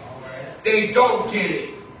have it. They don't get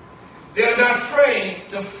it. They're not trained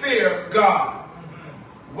to fear God.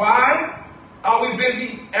 Why are we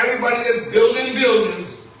busy? Everybody that's building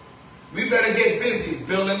buildings, we better get busy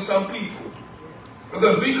building some people.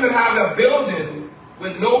 Because we could have a building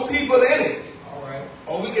with no people in it.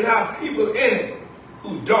 Or we could have people in it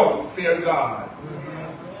who don't fear God.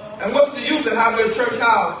 And what's the use of having a church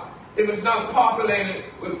house if it's not populated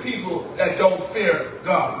with people that don't fear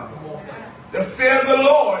God? The fear of the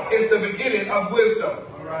Lord is the beginning of wisdom.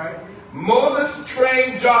 Moses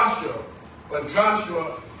trained Joshua, but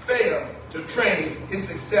Joshua failed to train his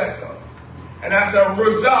successor. And as a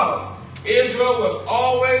result, Israel was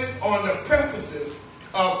always on the precipice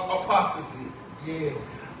of apostasy.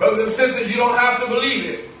 Brothers and sisters, you don't have to believe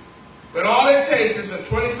it, but all it takes is a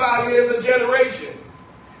 25 years of generation,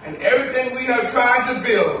 and everything we have tried to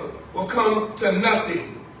build will come to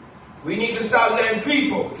nothing. We need to stop letting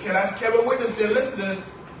people, can I witness their listeners?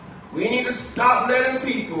 We need to stop letting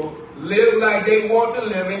people live like they want to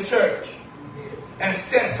live in church and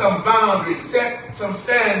set some boundaries, set some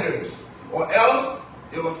standards, or else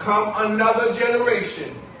there will come another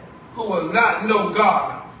generation who will not know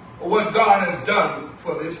God or what God has done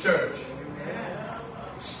for this church.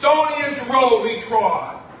 Stony is the road we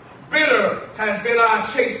trod. Bitter has been our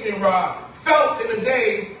chastening rod, felt in the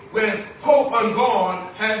days when hope unborn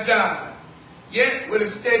has died. yet with a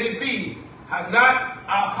steady beat, have not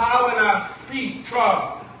our power and our feet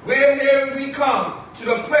trod. Where we come to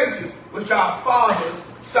the places which our fathers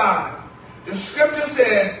signed. The scripture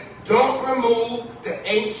says, don't remove the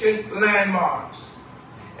ancient landmarks.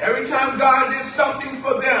 Every time God did something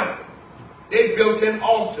for them, they built an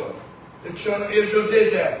altar. The children of Israel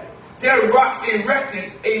did that. They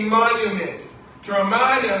erected a monument to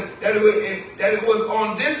remind them that it was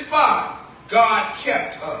on this spot God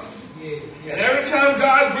kept us. And every time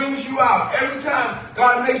God brings you out, every time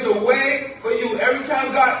God makes a way for you, every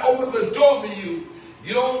time God opens a door for you,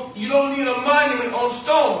 you don't need a monument on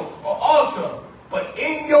stone or altar, but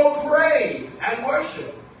in your praise and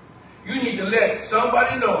worship, you need to let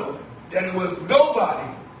somebody know that it was nobody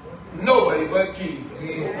but Jesus.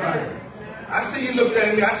 I see you looking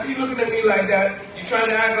at me. I see you looking at me like that. You're trying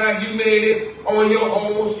to act like you made it on your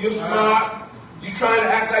own. You're smart. You're trying to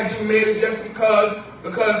act like you made it just because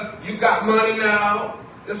you got money now.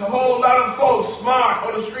 There's a whole lot of folks smart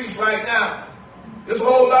on the streets right now. There's a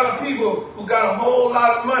whole lot of people who got a whole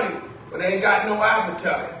lot of money, but they ain't got no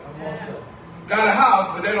appetite. Got a house,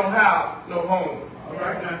 but they don't have no home.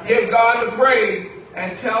 Give God the praise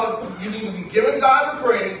and you need to be giving God the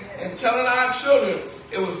praise and telling our children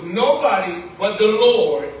it was nobody but the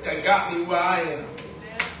Lord that got me where I am.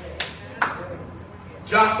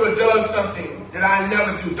 Joshua does something that I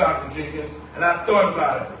never do, Dr. Jenkins, and I thought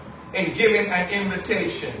about it, in giving an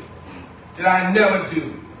invitation that I never do.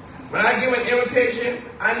 When I give an invitation,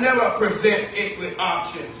 I never present it with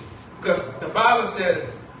options, because the Bible says,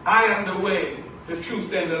 I am the way, the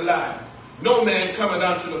truth, and the life. No man cometh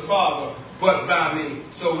unto the Father but by me.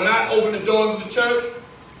 So when I open the doors of the church,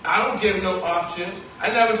 I don't give no options. I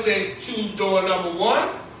never say choose door number 1,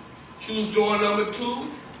 choose door number 2,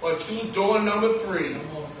 or choose door number 3.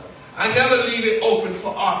 I never leave it open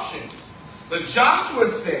for options. But Joshua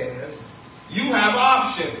says, you have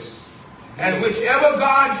options. And whichever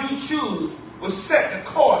God you choose will set the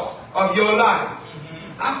course of your life.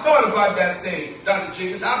 I thought about that thing, Dr.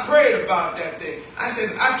 Jenkins. I prayed about that thing. I said,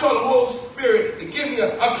 I told the Holy Spirit to give me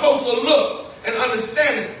a closer look and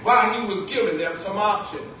understanding why he was giving them some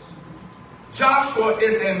options. Joshua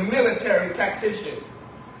is a military tactician.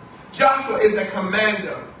 Joshua is a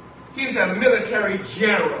commander. He's a military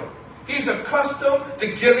general. He's accustomed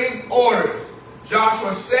to giving orders.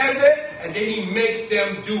 Joshua says it, and then he makes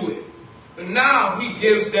them do it. But now he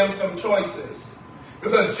gives them some choices.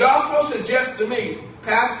 Because Joshua suggests to me,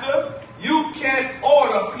 Pastor, you can't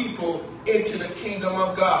order people into the kingdom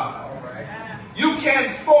of God. You can't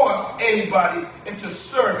force anybody into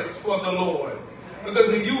service for the Lord.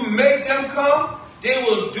 Because if you make them come, they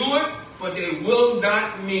will do it, but they will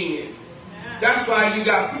not mean it. That's why you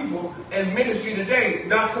got people in ministry today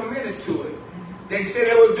not committed to it. They say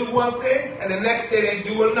they will do one thing, and the next day they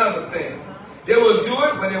do another thing. They will do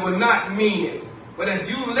it, but they will not mean it. But if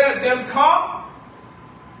you let them come,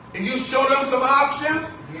 if you show them some options,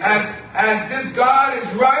 as this God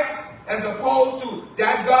is right, as opposed to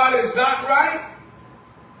that God is not right,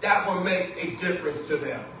 that will make a difference to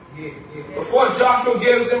them. Before Joshua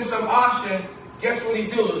gives them some option, guess what he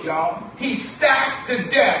does, y'all? He stacks the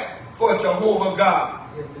deck for Jehovah God.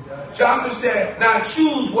 Joshua said, now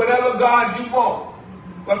choose whatever God you want.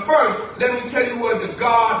 But first, let me tell you what the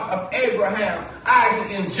God of Abraham,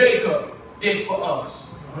 Isaac, and Jacob did for us.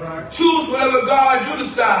 Choose whatever God you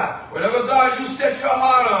decide, whatever God you set your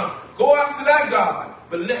heart on. Go after that God.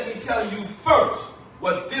 But let me tell you first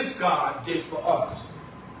what this God did for us.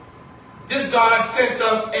 This God sent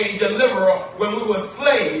us a deliverer when we were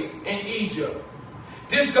slaves in Egypt.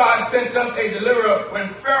 This God sent us a deliverer when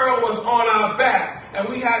Pharaoh was on our back and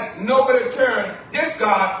we had nowhere to turn. This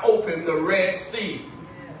God opened the Red Sea.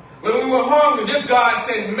 When we were hungry, this God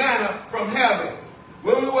sent manna from heaven.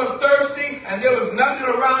 When we were thirsty and there was nothing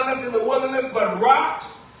around us in the wilderness but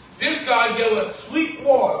rocks, this God gave us sweet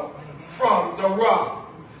water from the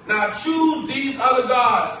rock. Now choose these other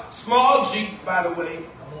gods. Small g, by the way.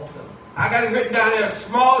 I got it written down there,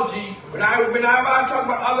 small g. Whenever I talk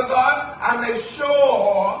about other gods, I make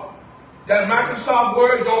sure that Microsoft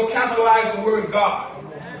Word don't capitalize the word God.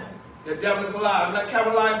 The devil is a lie. I'm not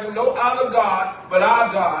capitalizing no other God but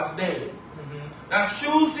our God's name. Now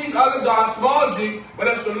choose these other gods, small g, but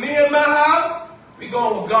as for me and my house, we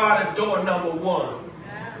going with God at door number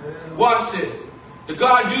 1. Watch this. The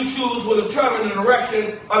God you choose will determine the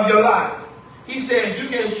direction of your life. He says you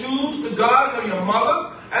can choose the gods of your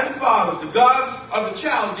mothers and fathers, the gods of the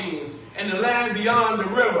Chaldeans and the land beyond the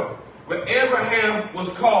river, where Abraham was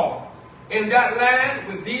called. In that land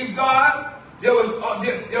with these gods, there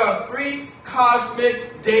are 3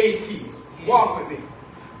 cosmic deities. Walk with me.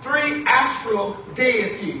 3 astral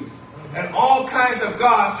deities. and all kinds of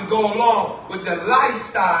gods to go along with the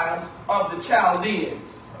lifestyles of the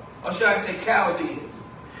Chaldeans. Or should I say Chaldeans?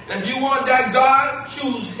 And if you want that God,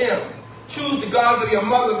 choose him. Choose the gods of your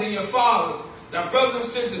mothers and your fathers. Now, brothers and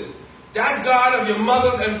sisters, that God of your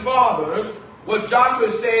mothers and fathers, what Joshua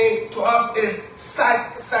is saying to us is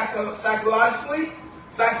psychologically,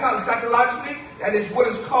 that is what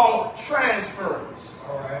is called transference.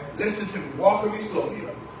 All right. Listen to me, walk with me slowly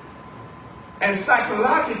here. And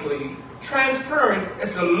psychologically, transferring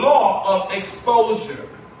is the law of exposure.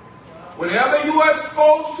 Whenever you are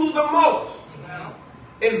exposed to the most,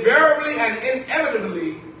 invariably and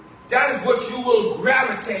inevitably, that is what you will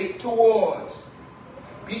gravitate towards.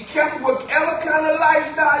 Be careful whatever kind of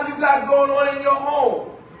lifestyle you got going on in your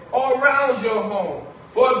home or around your home.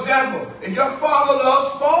 For example, if your father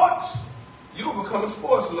loves sports, you will become a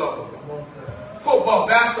sports lover. Football,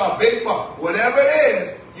 basketball, baseball, whatever it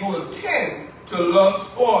is, you will tend to love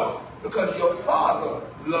sports because your father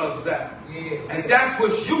loves that. Yeah. And that's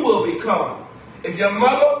what you will become. If your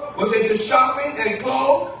mother was into shopping and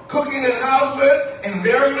clothes, cooking and housework,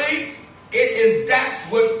 invariably, that's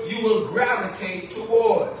what you will gravitate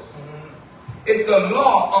towards. It's the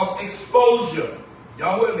law of exposure.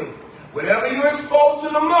 Y'all with me? Whatever you're exposed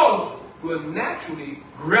to the most, will naturally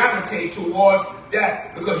gravitate towards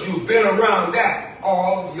that because you've been around that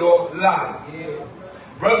all your life. Yeah.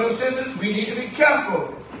 Brothers and sisters, we need to be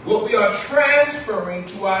careful what we are transferring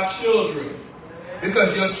to our children.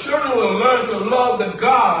 Because your children will learn to love the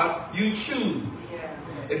God you choose.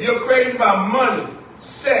 If you're crazy about money,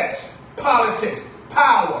 sex, politics,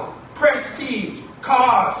 power, prestige,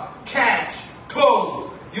 cars, cash,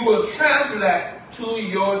 clothes, you will transfer that to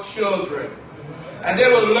your children. And they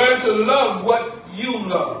will learn to love what you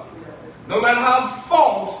love. No matter how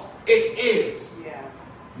false it is.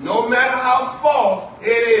 No matter how false it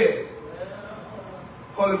is.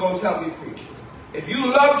 Holy Ghost, help me preach. If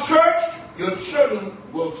you love church, your children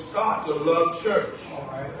will start to love church.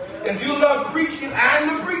 If you love preaching and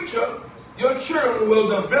the preacher, your children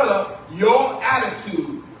will develop your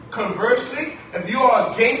attitude. Conversely, if you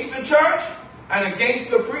are against the church and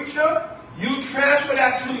against the preacher, you transfer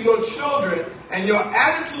that to your children and your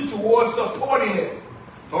attitude towards supporting it.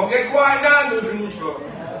 Don't get quiet now, New Jerusalem.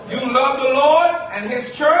 You love the Lord and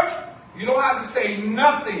his church, you don't have to say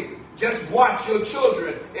nothing. Just watch your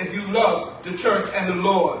children if you love the church and the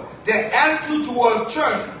Lord. Their attitude towards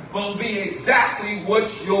church will be exactly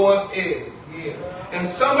what yours is. Yeah. And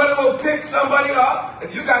somebody will pick somebody up.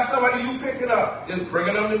 If you got somebody you pick it up, just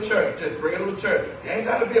bring them to church. Just bring them to church. You ain't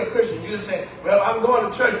got to be a Christian. You just say, well, I'm going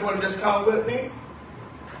to church. You want to just come with me?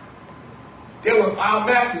 They will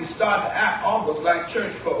automatically start to act almost like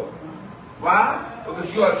church folk. Why?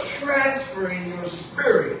 Because you are transferring your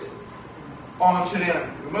spirit onto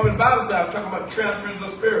them. Remember the Bible said, I'm talking about transference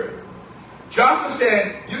of spirit. Joshua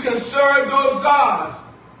said, you can serve those gods,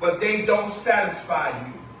 but they don't satisfy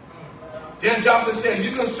you. Then Joshua said,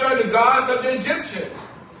 you can serve the gods of the Egyptians.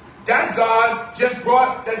 That God just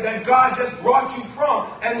brought you from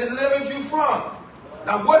and delivered you from.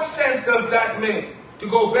 Now, what sense does that make to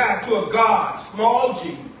go back to a God, small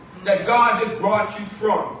g, that God just brought you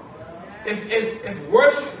from? If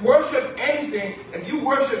worship anything, if you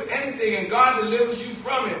worship anything and God delivers you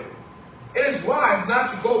from it, it is wise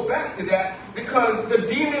not to go back to that, because the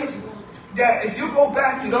demons, that if you go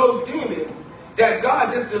back to those demons that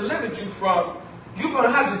God just delivered you from, you're going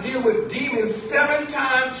to have to deal with demons 7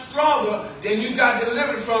 times stronger than you got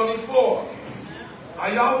delivered from before.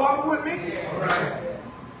 Are y'all walking with me? All right.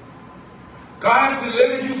 God has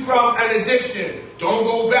delivered you from an addiction. Don't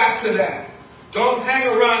go back to that. Don't hang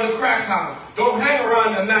around the crack house. Don't hang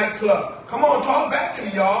around the nightclub. Come on, talk back to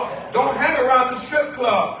me, y'all. Don't hang around the strip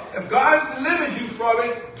club. If God has delivered you from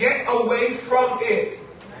it, get away from it.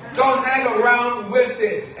 Don't hang around with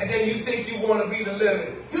it, and then you think you want to be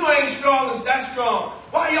delivered. You ain't strong as that strong.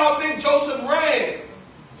 Why y'all think Joseph ran?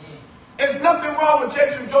 There's nothing wrong with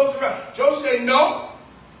Joseph ran. Joseph said, no,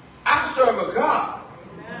 I serve a God.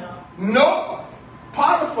 No.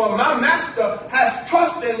 Potiphar, my master, has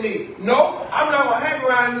trust in me. No, I'm not going to hang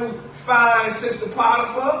around you, fine sister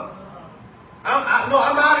Potiphar. I'm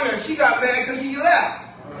out of here. She got mad because he left.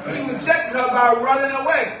 He rejected her by running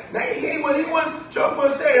away. Now, Job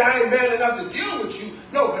was saying, I ain't man enough to deal with you.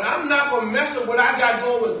 No, but I'm not going to mess up what I got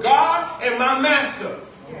going with God and my master.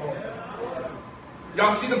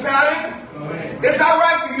 Y'all see the pattern? It's all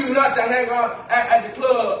right for you not to hang out at the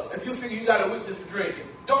club if you figure you got a weakness for drinking.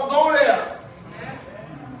 Don't go there.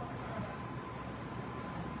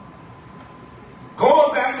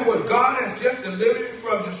 Going back to what God has just delivered you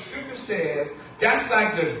from, the scripture says, that's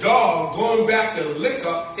like the dog going back to lick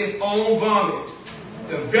up his own vomit.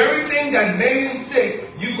 the very thing that made him sick,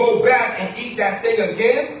 you go back and eat that thing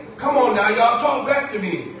again? Come on now, y'all, talk back to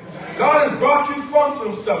me. God has brought you from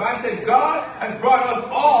some stuff. I said God has brought us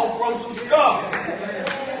all from some stuff.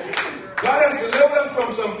 God has delivered us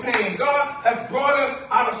from some pain. God has brought us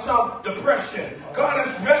out of some depression. God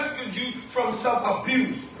has rescued you from some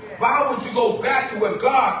abuse. Why would you go back to what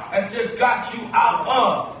God has just got you out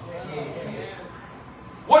of?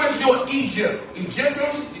 What is your Egypt?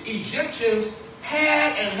 Egyptians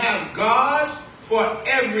had and have gods for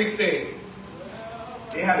everything.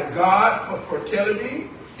 They had a god for fertility.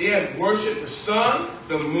 They had worshipped the sun,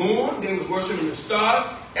 the moon. They was worshiping the stars.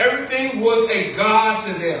 Everything was a god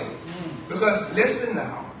to them. Because listen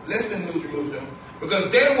now, listen, New Jerusalem. Because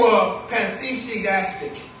they were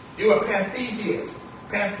pantheistic. They were pantheists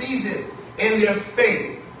in their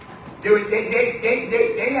faith. They were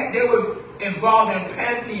involved in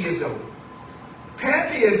pantheism.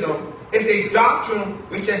 Pantheism is a doctrine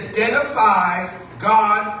which identifies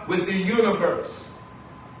God with the universe.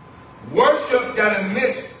 Worship that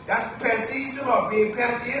admits, that's pantheism or being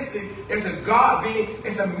pantheistic, is a God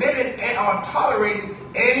is admitting and or tolerating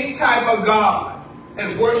any type of God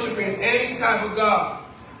and worshiping any type of God.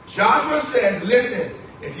 Joshua says, listen,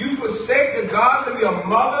 if you forsake the gods of your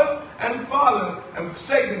mothers and fathers and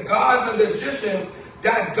forsake the gods of the Egyptians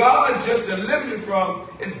that God just delivered you from,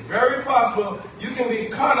 it's very possible you can be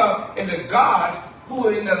caught up in the gods who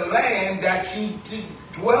are in the land that you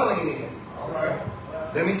dwelling in. All right.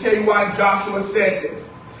 Let me tell you why Joshua said this.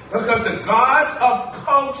 Because the gods of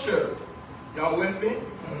culture, y'all with me?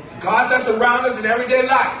 Gods that's around us in everyday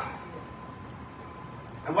life.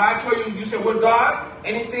 And why I tell you, you say, what gods?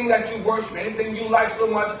 Anything that you worship, anything you like so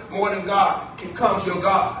much more than God becomes your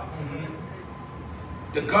God.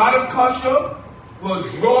 The God of culture will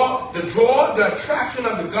draw the attraction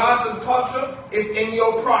of the gods of culture is in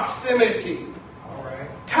your proximity. All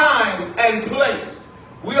right. Time and place.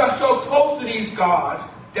 We are so close to these gods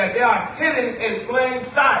that they are hidden in plain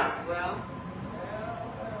sight. Well.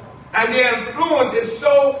 And their influence is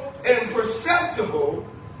so imperceptible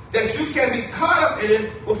that you can be caught up in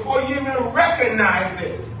it before you even recognize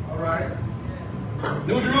it. All right.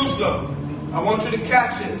 New Jerusalem, I want you to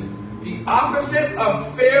catch this. The opposite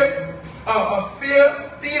of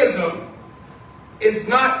theism is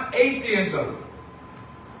not atheism.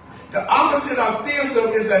 The opposite of theism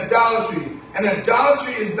is idolatry. And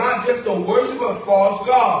idolatry is not just the worship of false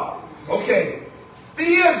God. Okay,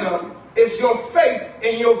 theism is your faith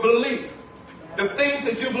in your belief. The things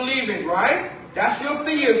that you believe in, right? That's your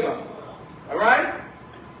theism. All right?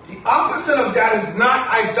 The opposite of that is not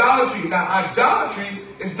idolatry. Now, idolatry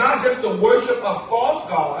is not just the worship of false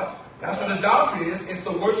gods. That's what idolatry is. It's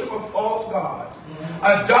the worship of false gods.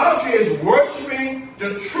 Idolatry is worshiping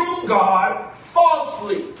the true God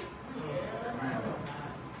falsely.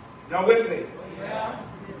 Y'all with me?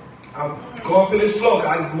 I'm going through this slowly.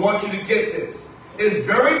 I want you to get this. It is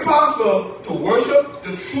very possible to worship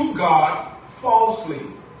the true God falsely.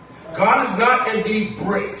 God is not in these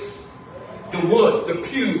bricks, the wood, the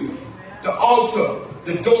pews, the altar,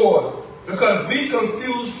 the doors, because we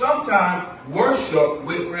confuse sometimes worship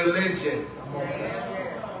with religion.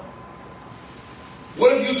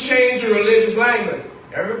 What if you change your religious language?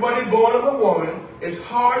 Everybody born of a woman is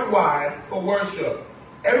hardwired for worship.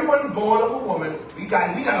 Everyone born of a woman, we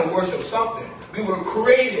got to worship something. We were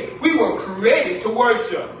created to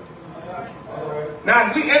worship. Now,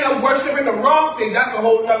 if we end up worshiping the wrong thing, that's a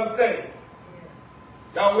whole other thing.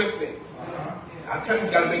 Y'all with me? I tell you,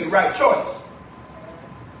 you got to make the right choice.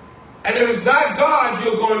 And if it's not God,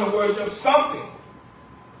 you're going to worship something.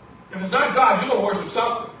 If it's not God, you're going to worship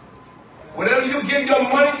something. Whatever you give your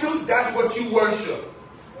money to, that's what you worship.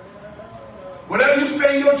 Whatever you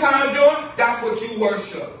spend your time doing, that's what you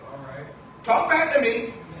worship. All right. Talk back to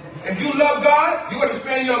me. If you love God, you're going to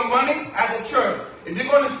spend your money at the church. If you're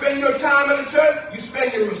going to spend your time at the church, you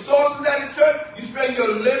spend your resources at the church, you spend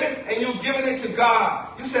your living, and you're giving it to God.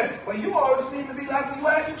 You said, well, you always seem to be like you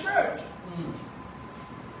at the church.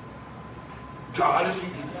 God is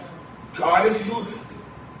you.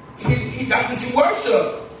 That's what you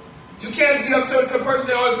worship. You can't be upset with the person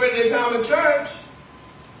that always spend their time in church.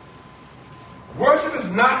 Worship is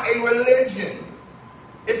not a religion.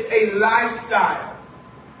 It's a lifestyle.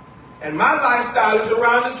 And my lifestyle is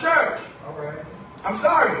around the church. All right. I'm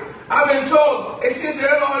sorry. I've been told, it seems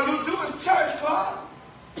that all you do is church, Claude.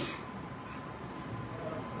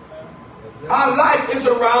 Our life is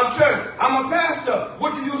around church. I'm a pastor.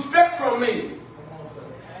 What do you expect from me?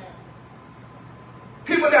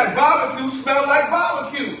 People that barbecue smell like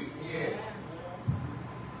barbecue.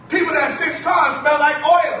 People that fix cars smell like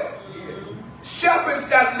oil. Shepherds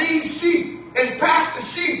that lead sheep and pastor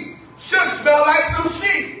sheep should smell like some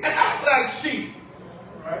sheep and act like sheep.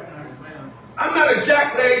 Right. I'm not a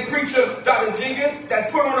jackleg preacher, Dr. Jenkins,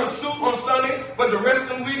 that put on a suit on Sunday, but the rest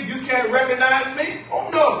of the week you can't recognize me. Oh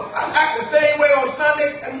no, I act the same way on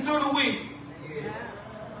Sunday and through the week.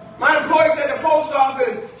 My employees at the post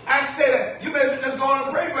office say that you better just go on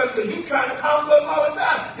and pray for us because you trying to counsel us all the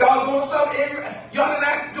time. Y'all doing something, y'all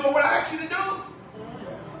didn't doing what I asked you to do.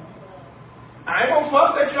 I ain't gonna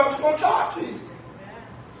fuss at you, I'm just gonna talk to you.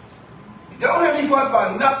 Don't hear me fuss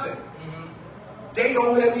about nothing. They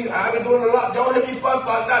don't hear me, I've been doing a lot, don't hear me fuss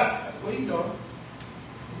about nothing. What are you doing?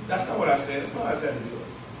 That's not what I said, that's not what I said to do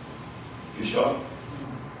it. You sure?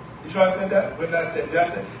 You sure I said that? What did I say?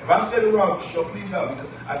 If I said it wrong, sure, please help me.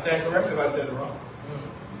 I stand corrected if I said it wrong.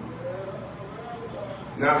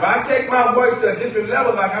 Now, if I take my voice to a different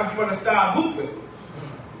level, like I'm going to start hooping,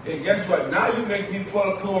 then guess what? Now you make me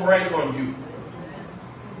pull rank on you.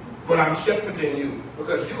 But I'm shepherding you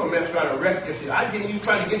because you're a man trying to wreck yourself. I'm getting you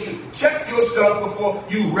trying to get you check yourself before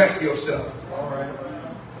you wreck yourself. All right.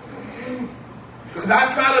 Because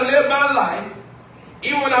I try to live my life,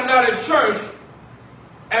 even when I'm not in church,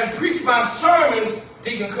 and preach my sermons,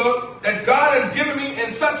 Deacon Cook, that God has given me in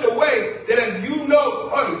such a way that as you know,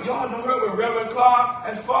 oh, y'all know heard what Reverend Clark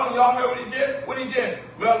has fallen. Y'all heard what he did? What he did?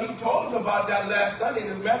 Well, he told us about that last Sunday in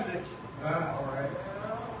his message. All right.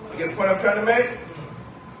 You get the point I'm trying to make?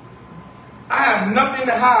 I have nothing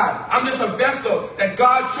to hide. I'm just a vessel that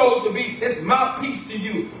God chose to be his mouthpiece to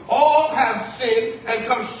you. All have sinned and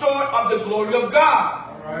come short of the glory of God.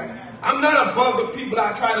 All right. I'm not above the people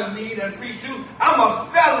I try to lead and preach to. I'm a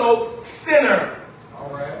fellow sinner. All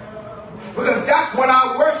right. Because that's what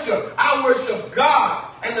I worship. I worship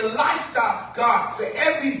God and the lifestyle God. So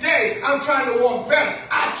every day I'm trying to walk better.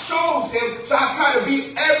 I chose him, so I try to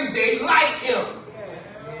be every day like him.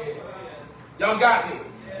 Y'all got me?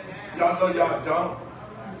 Y'all know y'all don't.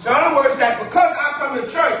 So in other words, that because I come to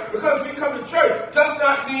church, because we come to church, does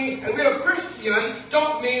not mean, and we're a Christian,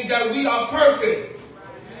 don't mean that we are perfect.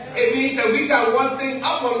 It means that we got one thing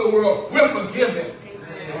up on the world. We're forgiven.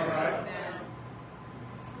 All right.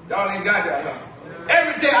 Y'all ain't got that, huh?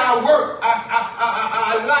 Every day I work,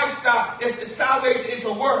 I lifestyle, it's salvation, it's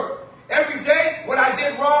a work. Every day, what I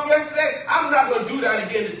did wrong yesterday, I'm not going to do that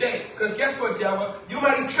again today. Because guess what, devil? You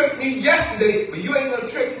might have tricked me yesterday, but you ain't going to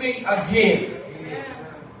trick me again.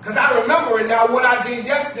 Because I remember it now, what I did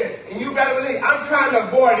yesterday. And you better believe, I'm trying to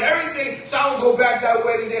avoid everything, so I don't go back that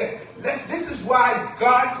way today. This is why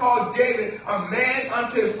God called David a man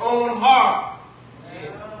unto his own heart.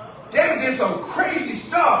 David did some crazy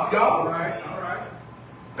stuff, y'all. All right. All right.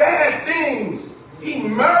 Bad things. He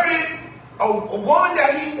murdered a woman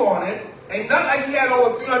that he wanted. Ain't not like he had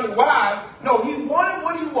over 300 wives. No, he wanted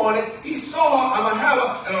what he wanted. He saw her, I'm going to have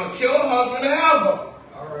her, and I'm going to kill her husband and have her.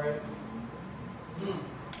 All right.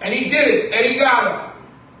 And he did it, and he got her.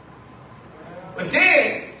 But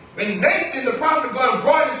then, when Nathan, the prophet, God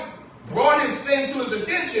brought his sin to his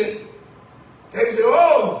attention, David said,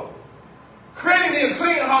 oh, create me a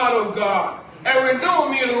clean heart, O God, and renew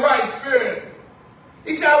me in the right spirit.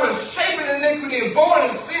 He said, I was shaping iniquity and born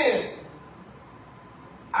in sin.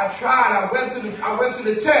 I tried. I went to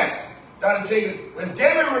the text. Dr. Jacob, when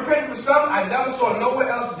David repented for something, I never saw nowhere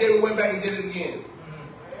else David went back and did it again.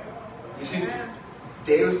 You see,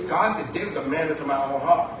 God said David's a man after my own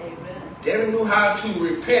heart. Amen. David knew how to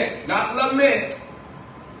repent, not lament.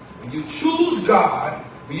 When you choose God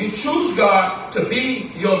to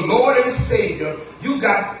be your Lord and Savior, you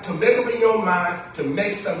got to make up in your mind to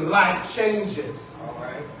make some life changes. All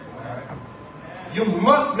right. All right. You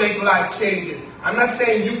must make life changes. I'm not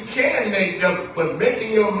saying you can make them, but make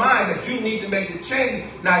in your mind that you need to make the changes.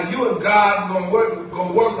 Now you and God gonna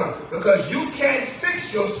work on it, because you can't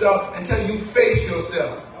fix yourself until you face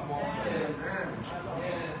yourself.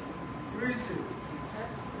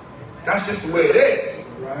 That's just the way it is.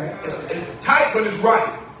 It's tight, but it's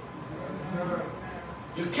right.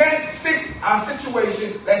 You can't fix our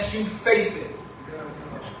situation unless you face it.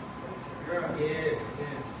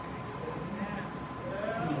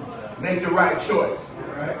 Make the right choice.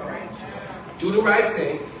 Do the right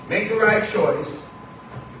thing. Make the right choice.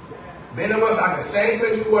 Many of us are the same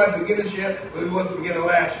place we were at the beginning of this year, but we was at the beginning of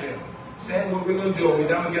last year. Saying what we're going to do, and we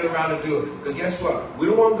never get around to do it. But guess what? We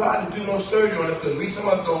don't want God to do no surgery on us because some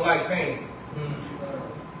of us don't like pain.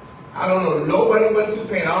 I don't know nobody went through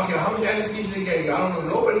pain. I don't care how much anesthesia they gave you. I don't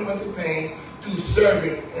know nobody went through pain through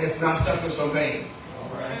surgery and it's not suffering some pain.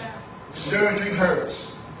 Surgery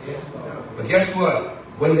hurts. But guess what?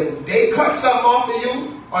 When they cut something off of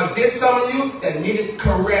you or did something to you that needed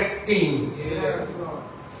correcting.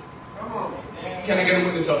 Come on. Can I get a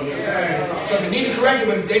witness over here? So if you need to correct it,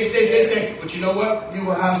 but they say, but you know what? You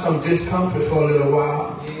will have some discomfort for a little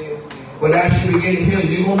while. But as you begin to heal,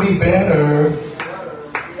 you're going to be better.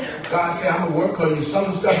 God said, I'm going to work on you. Some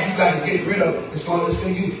of the stuff you got to get rid of, it's going to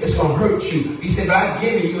hurt you. He said, but I've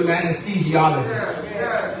given you an anesthesiologist.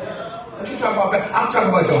 What you talking about? I'm talking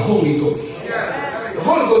about the Holy Ghost. The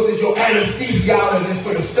Holy Ghost is your anesthesiologist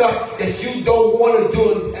for the stuff that you don't want to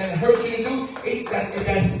do and hurt you to do.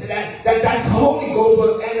 That's Holy Ghost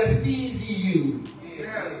will anesthesia you.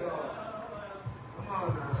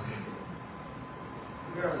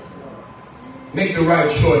 Make the right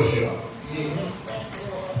choice, y'all.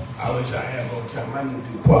 I wish I had more time. I need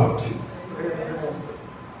to do part 2.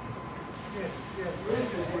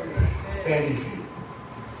 And if you.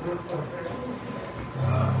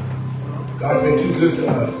 God's been too good to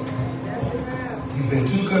us. He's been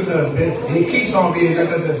too good to us. And he keeps on being good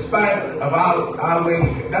to us in spite of our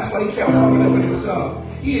ways. That's why he kept coming up with himself.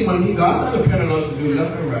 He didn't need God to depend on us to do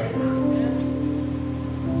nothing right.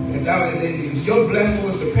 If your blessing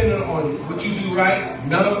was dependent on what you do right,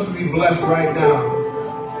 none of us would be blessed right now.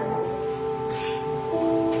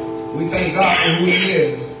 We thank God for who he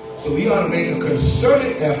is. So we ought to make a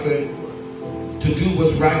concerted effort to do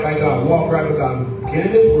what's right by God. Walk right with God. Get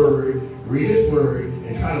in his word, read his word,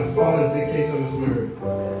 and try to follow the dictates of his word.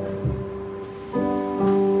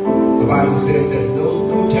 The Bible says that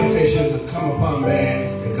no temptations have come upon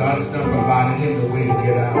man, that God has not provided him the way to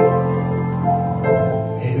get out.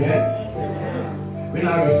 Amen? We're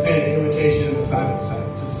not going to spend the invitation to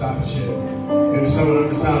discipleship. Maybe someone on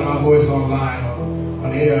the sound of my voice online or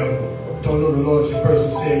on the air don't know the Lord as your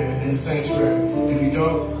personal Savior in the sanctuary. If you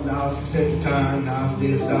don't, now it's accepted time. Now it's the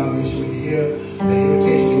day of salvation. When you hear the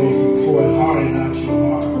invitation goes forward hard and not too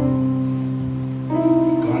hard.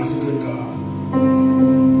 God is a good God.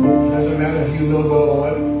 It doesn't matter if you know the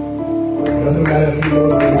Lord. It doesn't matter if you know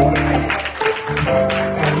the Lord.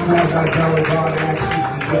 And you have not done what God asked you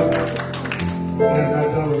to do. You have not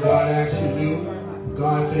done what God asked you to do.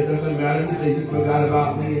 God said, it doesn't matter. He said, you forgot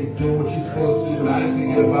about me and doing what you're supposed to do, but I didn't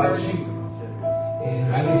forget about you.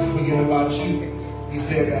 And I didn't forget about you. He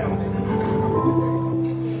said that.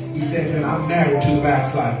 He said that I'm married to the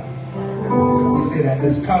backslider. He said that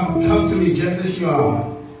just come to me just as you are.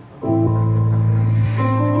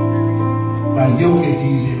 My yoke is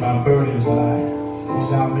easy and my burden is light. He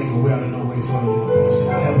said, I'll make a well and no way for you. He said,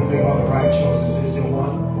 I help you make all the right choices. Is there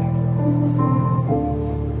one?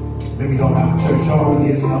 Maybe you don't have a church home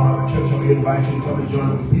here. You don't have a church home. We invite you to come and join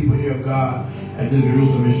with the people here of God at New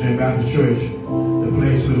Jerusalem Missionary Baptist Church. The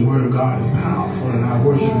place where the word of God is powerful and our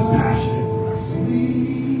worship is passionate.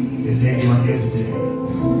 Is there anyone here today?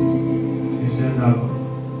 Is there another?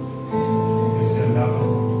 Is there another?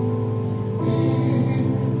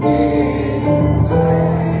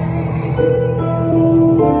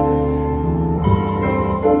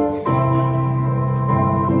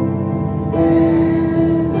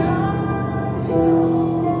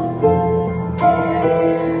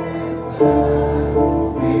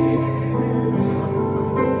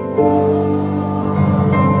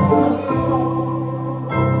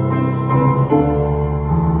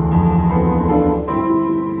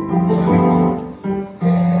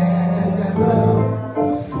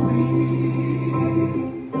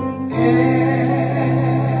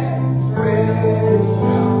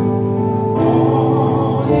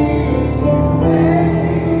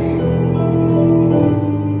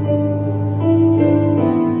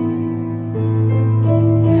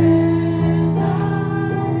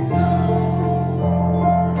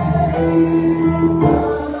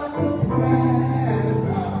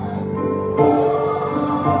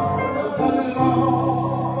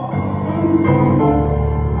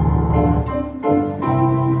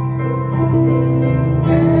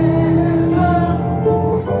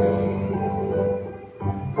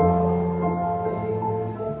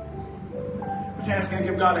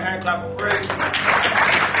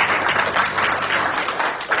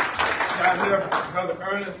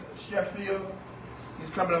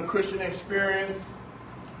 Experience,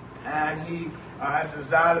 and he has a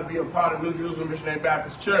desire to be a part of New Jerusalem Missionary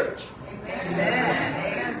Baptist Church.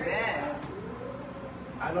 Amen. Amen.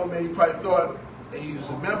 I know many probably thought that he was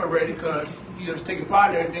a member already because he was taking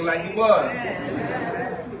part in everything like he was.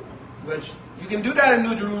 Amen. But you can do that in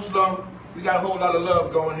New Jerusalem. We got a whole lot of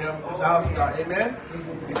love going here. It's the house of God. Amen.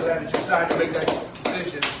 We're glad that you decided to make that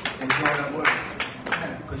decision and join up with us.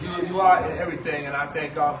 Because you are in everything, and I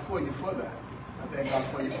thank God for you for that. Thank God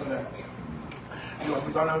for you for that.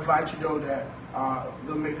 We're going to invite you, though, that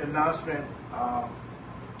we'll make the announcement.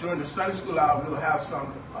 During the Sunday school hour, we'll have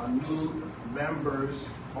some new members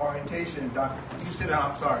orientation. Doctor, you sit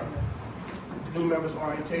down, I'm sorry. new members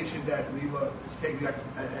orientation that we will take,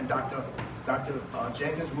 and Dr.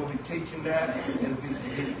 Jenkins will be teaching that, and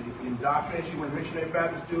indoctrinate you when missionary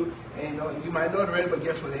Baptists do. And you might know it already, but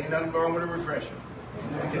guess what? There ain't nothing wrong with a refresher.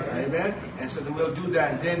 Okay, amen? And so then we'll do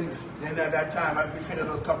that. And then at that time, after we finish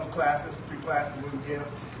a couple of classes, 3 classes we will give,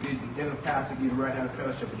 then the pastor give you right hand of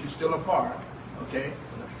fellowship. But you're still a part, okay?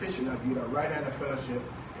 And officially, I'll give you the right hand of fellowship,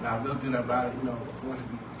 and I will do that about it, once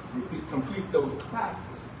we complete those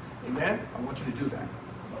classes. Amen? I want you to do that.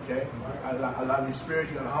 Okay? I love your spirit.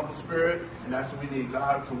 You got a humble spirit, and that's what we need.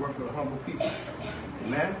 God can work with a humble people.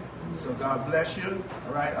 Amen? So God bless you.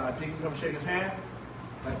 All right? Think you come shake his hand?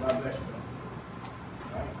 All right, God bless you.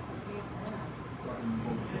 All right?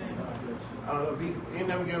 I don't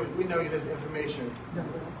know. We never get this information.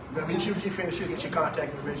 I mean, you finish, you'll get your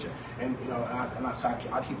contact information, and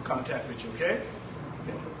I'll keep contact with you. Okay?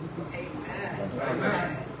 Okay.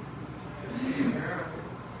 Amen.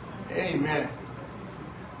 Amen.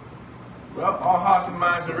 Well, all hearts and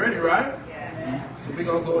minds are ready, right? Yeah. So we're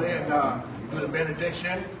going to go ahead and do the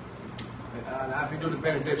benediction. And after we do the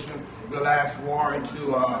benediction, we'll ask Warren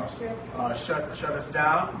to shut us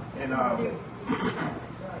down. And I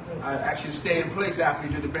actually stay in place after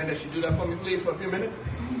we do the benediction. Do that for me, please, for a few minutes.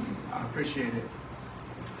 I appreciate it.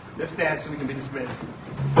 Let's stand so we can be dismissed.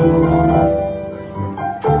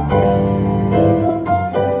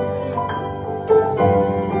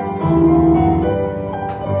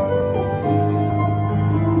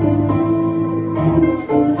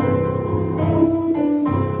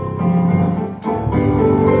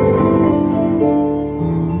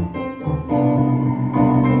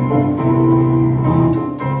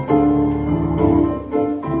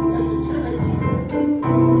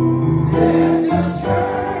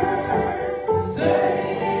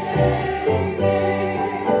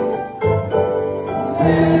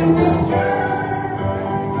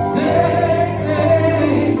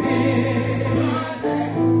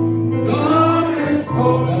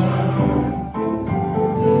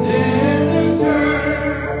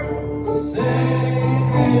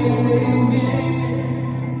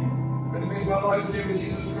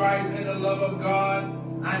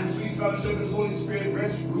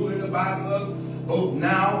 Both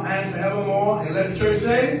now and forevermore. And let the church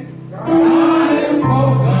say,